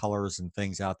lot of colors and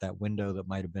things out that window that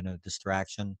might have been a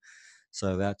distraction.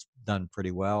 So that's done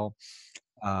pretty well.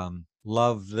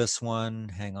 Love this one.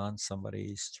 Hang on,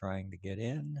 somebody's trying to get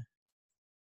in.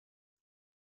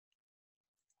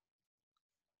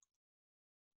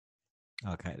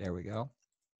 Okay, there we go.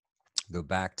 Go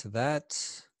back to that.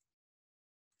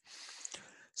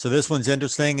 So this one's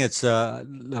interesting. It's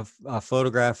a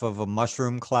photograph of a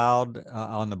mushroom cloud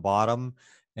on the bottom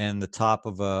and the top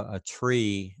of a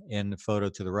tree in the photo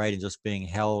to the right, and just being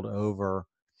held over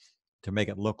to make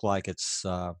it look like it's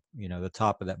the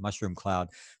top of that mushroom cloud.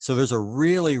 So there's a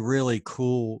really, really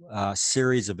cool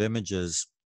series of images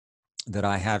that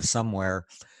I have somewhere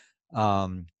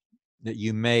that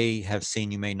you may have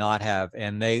seen, you may not have,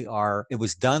 and it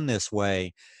was done this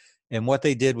way. And what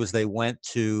they did was they went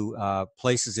to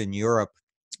places in Europe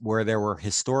where there were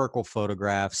historical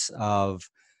photographs of,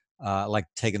 like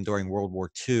taken during World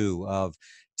War II, of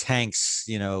tanks,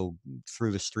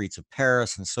 through the streets of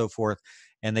Paris and so forth.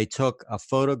 And they took a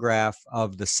photograph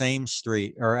of the same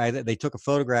street, or they took a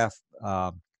photograph,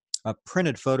 a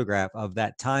printed photograph of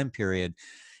that time period,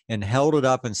 and held it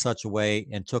up in such a way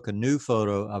and took a new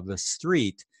photo of the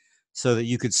street, so that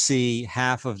you could see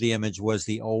half of the image was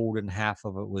the old and half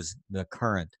of it was the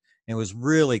current. And it was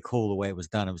really cool the way it was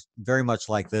done. It was very much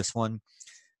like this one.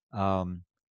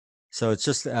 So it's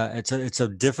just it's a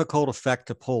difficult effect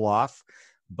to pull off,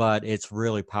 but it's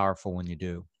really powerful when you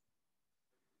do.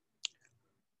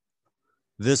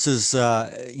 This is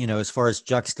as far as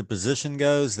juxtaposition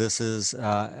goes, this is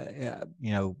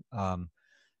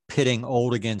pitting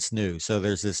old against new. So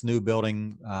there's this new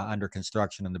building under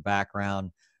construction in the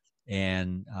background,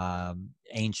 and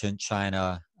ancient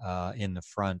China in the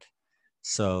front.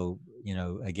 So,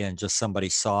 again, just somebody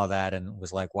saw that and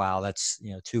was like, wow, that's,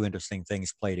 two interesting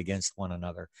things played against one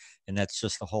another. And that's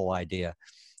just the whole idea.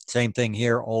 Same thing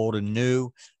here, old and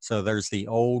new. So there's the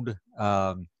old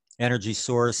energy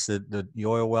source, the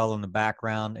oil well in the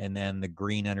background, and then the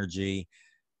green energy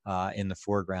in the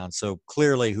foreground. So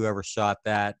clearly whoever shot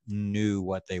that knew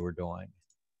what they were doing.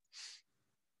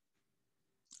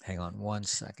 Hang on one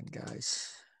second,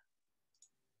 guys.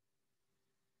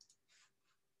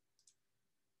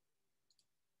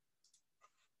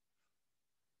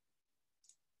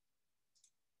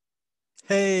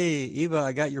 Hey, Eva,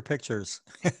 I got your pictures.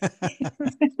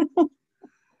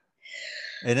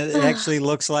 And it actually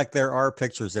looks like there are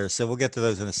pictures there. So we'll get to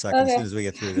those in a second, as soon as we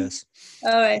get through this.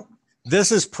 All right.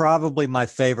 This is probably my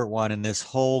favorite one in this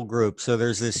whole group. So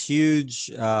there's this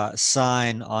huge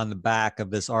sign on the back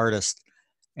of this artist,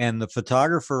 and the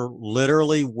photographer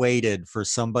literally waited for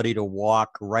somebody to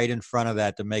walk right in front of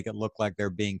that to make it look like they're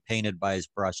being painted by his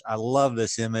brush. I love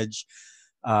this image.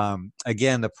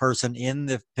 Again, the person in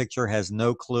the picture has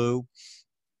no clue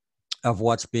of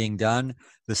what's being done.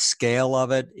 The scale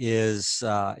of it is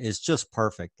just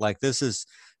perfect. Like, this is,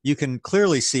 you can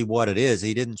clearly see what it is.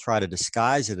 He didn't try to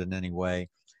disguise it in any way,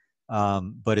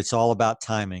 but it's all about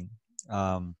timing.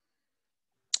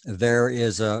 There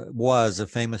was a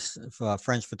famous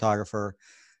French photographer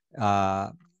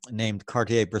named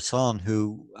Cartier-Bresson,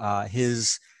 who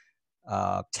his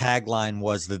tagline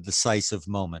was the decisive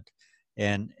moment.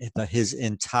 And his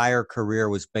entire career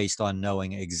was based on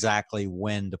knowing exactly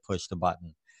when to push the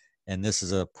button. And this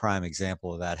is a prime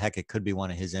example of that. Heck, it could be one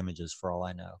of his images for all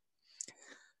I know.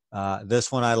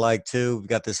 This one I like too. We've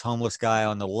got this homeless guy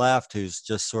on the left who's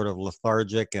just sort of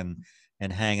lethargic and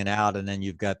hanging out. And then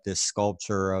you've got this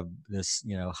sculpture of this,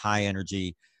 high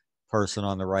energy person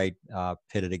on the right,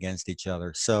 pitted against each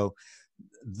other. So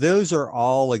those are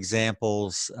all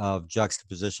examples of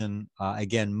juxtaposition.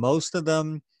 Again, most of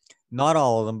them, not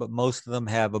all of them, but most of them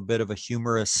have a bit of a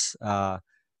humorous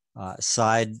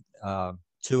side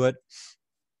to it.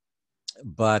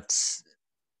 But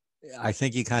I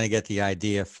think you kind of get the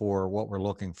idea for what we're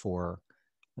looking for.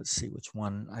 Let's see which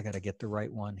one. I got to get the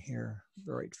right one here.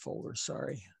 The right folder,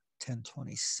 sorry.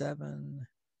 1027.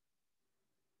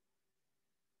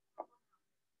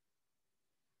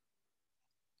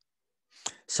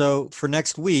 So for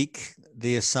next week,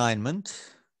 the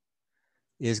assignment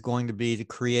is going to be to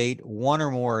create one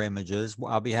or more images.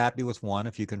 I'll be happy with one.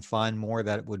 If you can find more,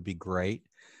 that would be great.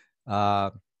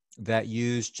 That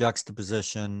use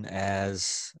juxtaposition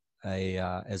as a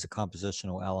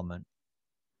compositional element.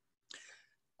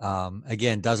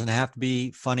 Again, doesn't have to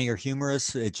be funny or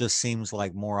humorous. It just seems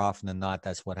like more often than not,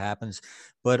 that's what happens.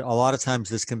 But a lot of times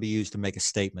this can be used to make a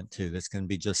statement too. This can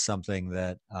be just something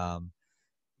that,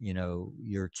 you know,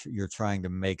 you're trying to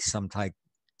make some type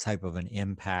of an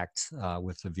impact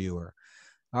with the viewer.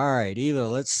 All right, Eva,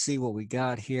 let's see what we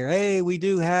got here. Hey, we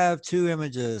do have 2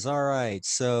 images. All right,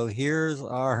 so here's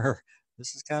our,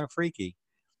 this is kind of freaky.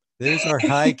 There's our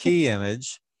high key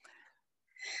image.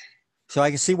 So I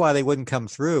can see why they wouldn't come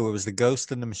through. It was the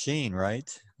ghost in the machine,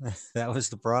 right? That was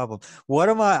the problem. What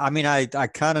am I mean, I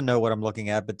kind of know what I'm looking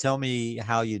at, but tell me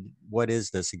what is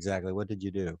this exactly? What did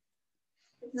you do?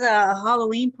 It's a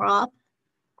Halloween prop,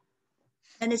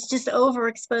 and it's just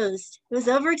overexposed. It was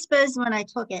overexposed when I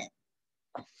took it.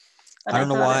 I don't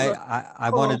know why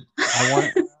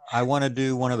I want to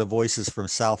do one of the voices from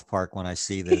South Park when I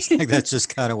see this. Like, that's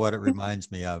just kind of what it reminds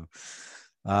me of.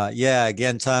 Yeah,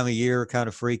 again, time of year, kind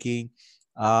of freaky.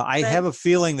 I have a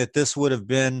feeling that this would have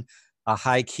been a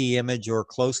high key image or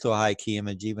close to a high key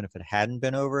image, even if it hadn't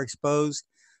been overexposed.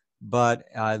 But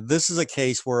this is a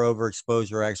case where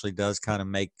overexposure actually does kind of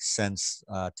make sense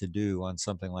to do on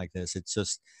something like this. It's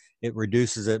just, it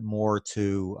reduces it more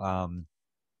to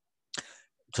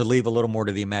leave a little more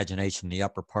to the imagination, the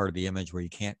upper part of the image where you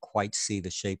can't quite see the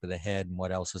shape of the head and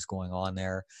what else is going on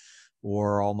there,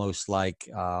 or almost like,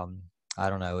 I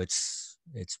don't know, it's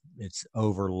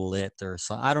overlit or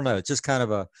something. I don't know. It's just kind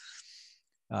of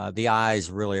the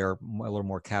eyes really are a little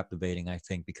more captivating, I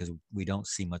think, because we don't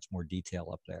see much more detail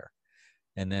up there.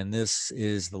 And then this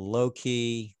is the low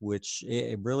key, which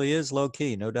it really is low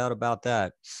key, no doubt about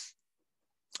that.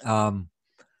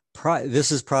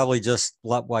 This is probably just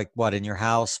like what, in your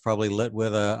house, probably lit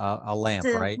with a lamp,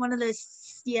 right? One of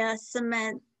those, yeah,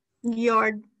 cement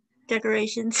yard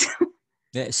decorations.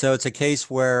 Yeah, so it's a case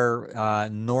where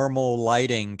normal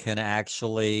lighting can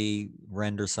actually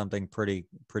render something pretty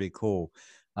cool.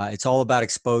 It's all about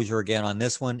exposure again. On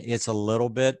this one, it's a little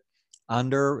bit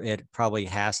under. It probably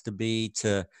has to be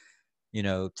to, you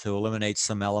know, to eliminate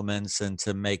some elements and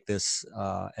to make this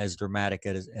as dramatic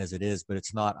as it is, but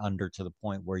it's not under to the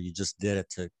point where you just did it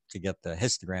to get the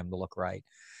histogram to look right.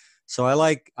 So I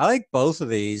like both of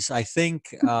these. I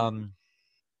think,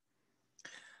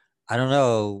 I don't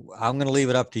know, I'm going to leave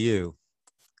it up to you.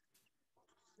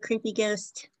 Creepy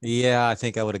ghost. Yeah, I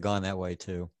think I would have gone that way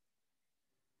too.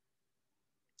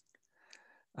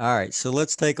 All right, so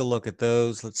let's take a look at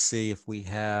those. Let's see if we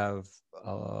have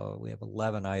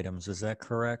 11 items. Is that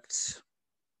correct?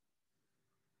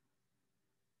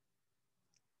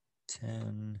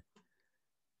 10,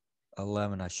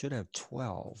 11. I should have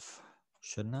 12,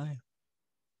 shouldn't I?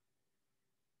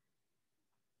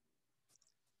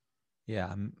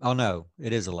 Yeah. Oh, no,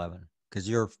 it is 11 because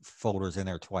your folder's in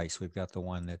there twice. We've got the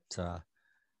one that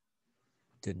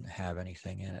didn't have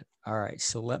anything in it. All right,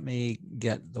 so let me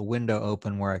get the window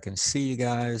open where I can see you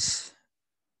guys.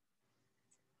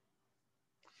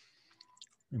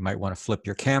 You might want to flip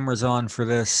your cameras on for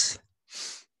this.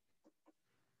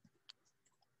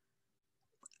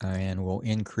 And we'll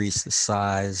increase the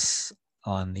size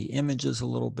on the images a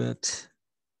little bit.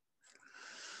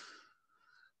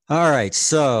 All right,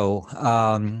 so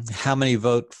how many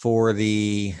vote for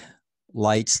the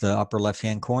lights, the upper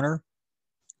left-hand corner?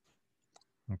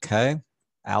 Okay,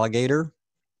 alligator.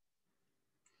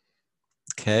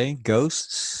 Okay,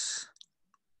 ghosts.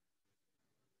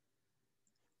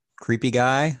 Creepy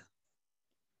guy.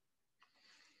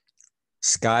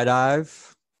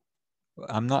 Skydive.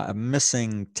 I'm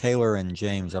missing Taylor and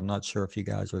James. I'm not sure if you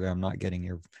guys are there. I'm not getting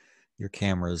your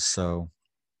cameras, so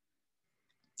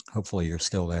hopefully you're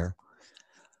still there.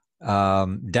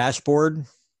 Dashboard.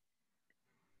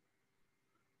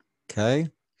 Okay.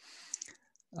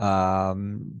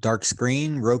 Dark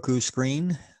screen, Roku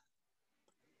screen.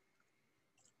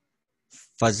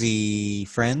 Fuzzy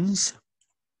friends.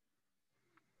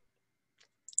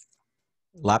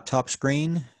 Laptop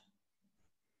screen.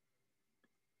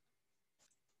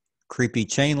 Creepy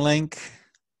chain link.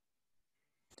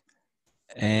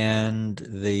 And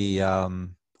the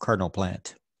cardinal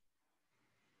plant.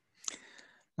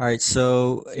 All right,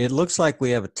 so it looks like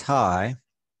we have a tie.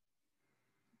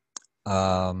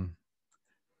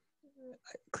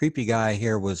 Creepy guy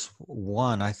here was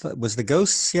one. I thought, was the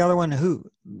ghosts the other one? Who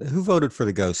voted for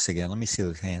the ghosts again? Let me see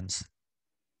those hands.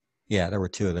 Yeah, there were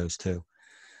two of those too.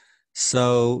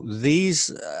 So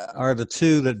these are the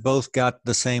two that both got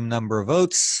the same number of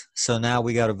votes. So now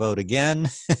we got to vote again.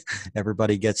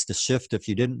 Everybody gets to shift if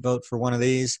you didn't vote for one of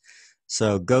these.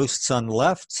 So ghosts on the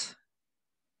left.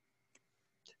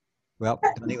 Well,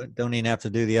 don't even have to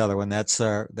do the other one.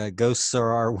 The ghosts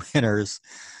are our winners.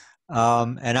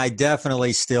 And I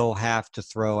definitely still have to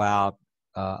throw out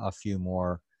a few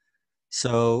more.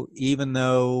 So even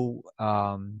though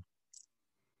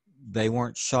they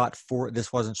weren't shot for,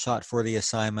 this wasn't shot for the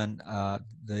assignment,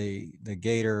 the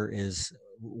Gator is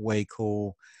way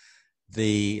cool.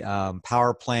 The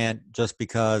power plant, just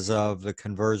because of the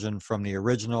conversion from the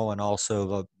original, and also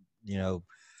the, you know,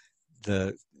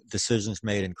 the decisions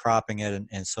made in cropping it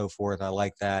and so forth. I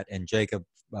like that. And Jacob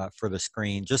for the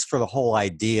screen, just for the whole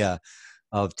idea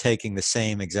of taking the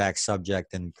same exact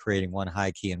subject and creating one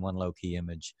high key and one low key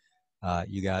image.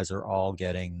 You guys are all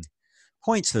getting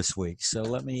points this week. So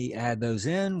let me add those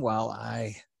in while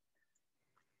I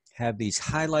have these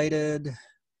highlighted.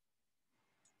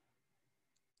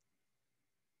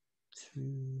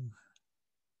 2.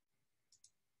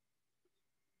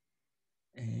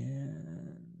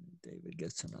 And David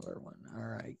gets another one. All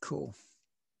right, cool.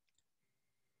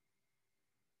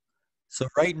 So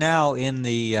right now in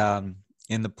the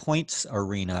points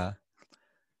arena,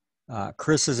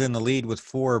 Chris is in the lead with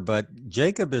 4, but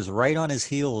Jacob is right on his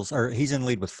heels, or he's in the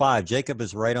lead with 5. Jacob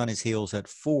is right on his heels at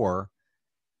 4.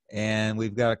 And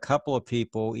we've got a couple of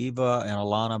people, Eva and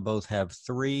Alana both have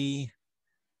 3.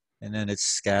 And then it's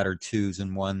scattered 2s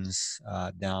and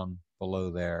 1s down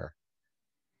below there.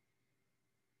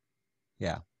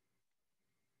 Yeah.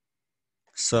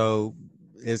 So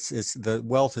it's the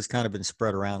wealth has kind of been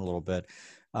spread around a little bit.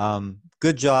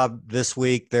 Good job this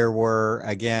week. There were,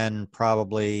 again,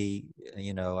 probably,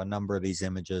 you know, a number of these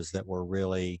images that were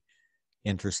really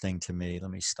interesting to me.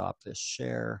 Let me stop this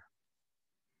share.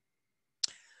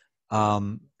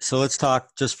 So let's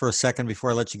talk just for a second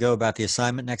before I let you go about the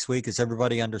assignment next week. Does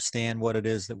everybody understand what it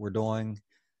is that we're doing?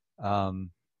 Yeah,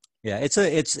 it's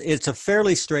a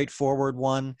fairly straightforward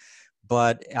one,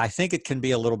 but I think it can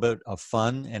be a little bit of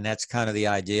fun, and that's kind of the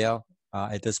idea.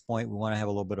 At this point, we want to have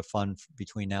a little bit of fun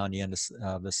between now and the end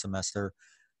of this semester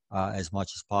as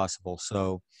much as possible.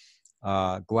 So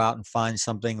go out and find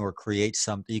something or create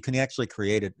something. You can actually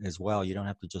create it as well. You don't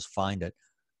have to just find it.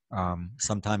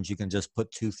 Sometimes you can just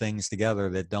put 2 things together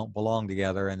that don't belong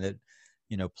together and that,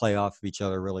 you know, play off of each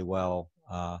other really well.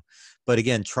 But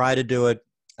again, try to do it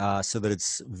so that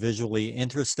it's visually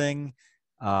interesting.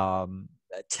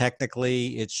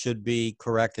 Technically, it should be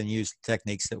correct and use the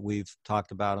techniques that we've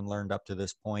talked about and learned up to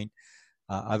this point.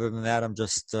 Other than that, I'm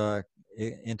just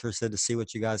interested to see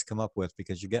what you guys come up with,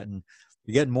 because you're getting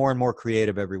more and more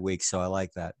creative every week. So I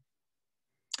like that.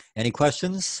 Any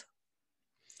questions?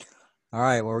 All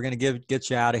right. Well, we're going to get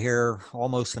you out of here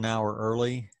almost an hour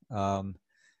early. And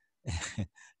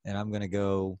I'm going to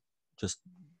go just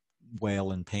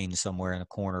wail in pain somewhere in a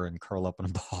corner and curl up in a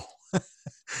ball.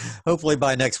 Hopefully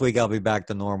by next week I'll be back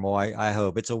to normal. I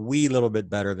hope. It's a wee little bit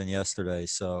better than yesterday.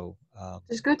 So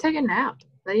just go take a nap.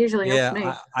 That usually helps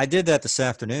me. I did that this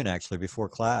afternoon, actually, before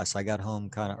class. I got home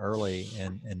kind of early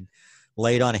and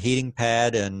laid on a heating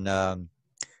pad, and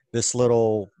this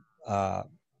little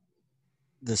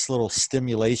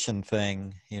stimulation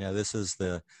thing, you know, this is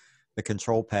the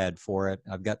control pad for it.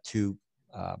 I've got 2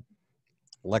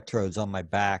 electrodes on my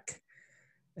back.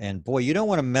 And boy, you don't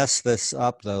want to mess this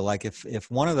up though. Like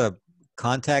if one of the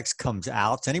contacts comes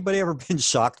out, has anybody ever been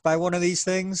shocked by one of these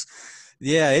things?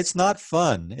 Yeah, it's not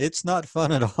fun. It's not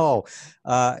fun at all.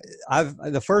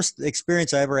 The first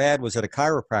experience I ever had was at a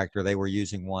chiropractor. They were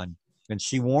using one, and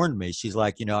she warned me. She's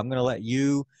like, you know, I'm going to let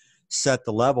you set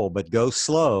the level, but go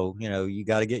slow. You know, you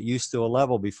got to get used to a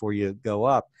level before you go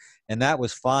up. And that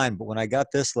was fine. But when I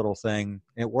got this little thing,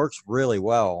 it works really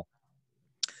well.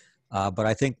 But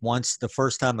I think once the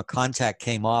first time the contact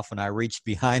came off and I reached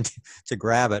behind to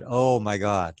grab it, oh my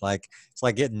God, like it's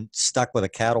like getting stuck with a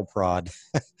cattle prod.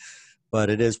 But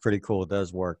it is pretty cool. It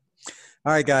does work.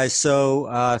 All right, guys.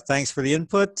 So thanks for the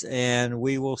input, and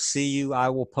we will see you. I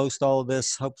will post all of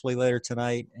this hopefully later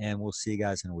tonight, and we'll see you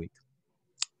guys in a week.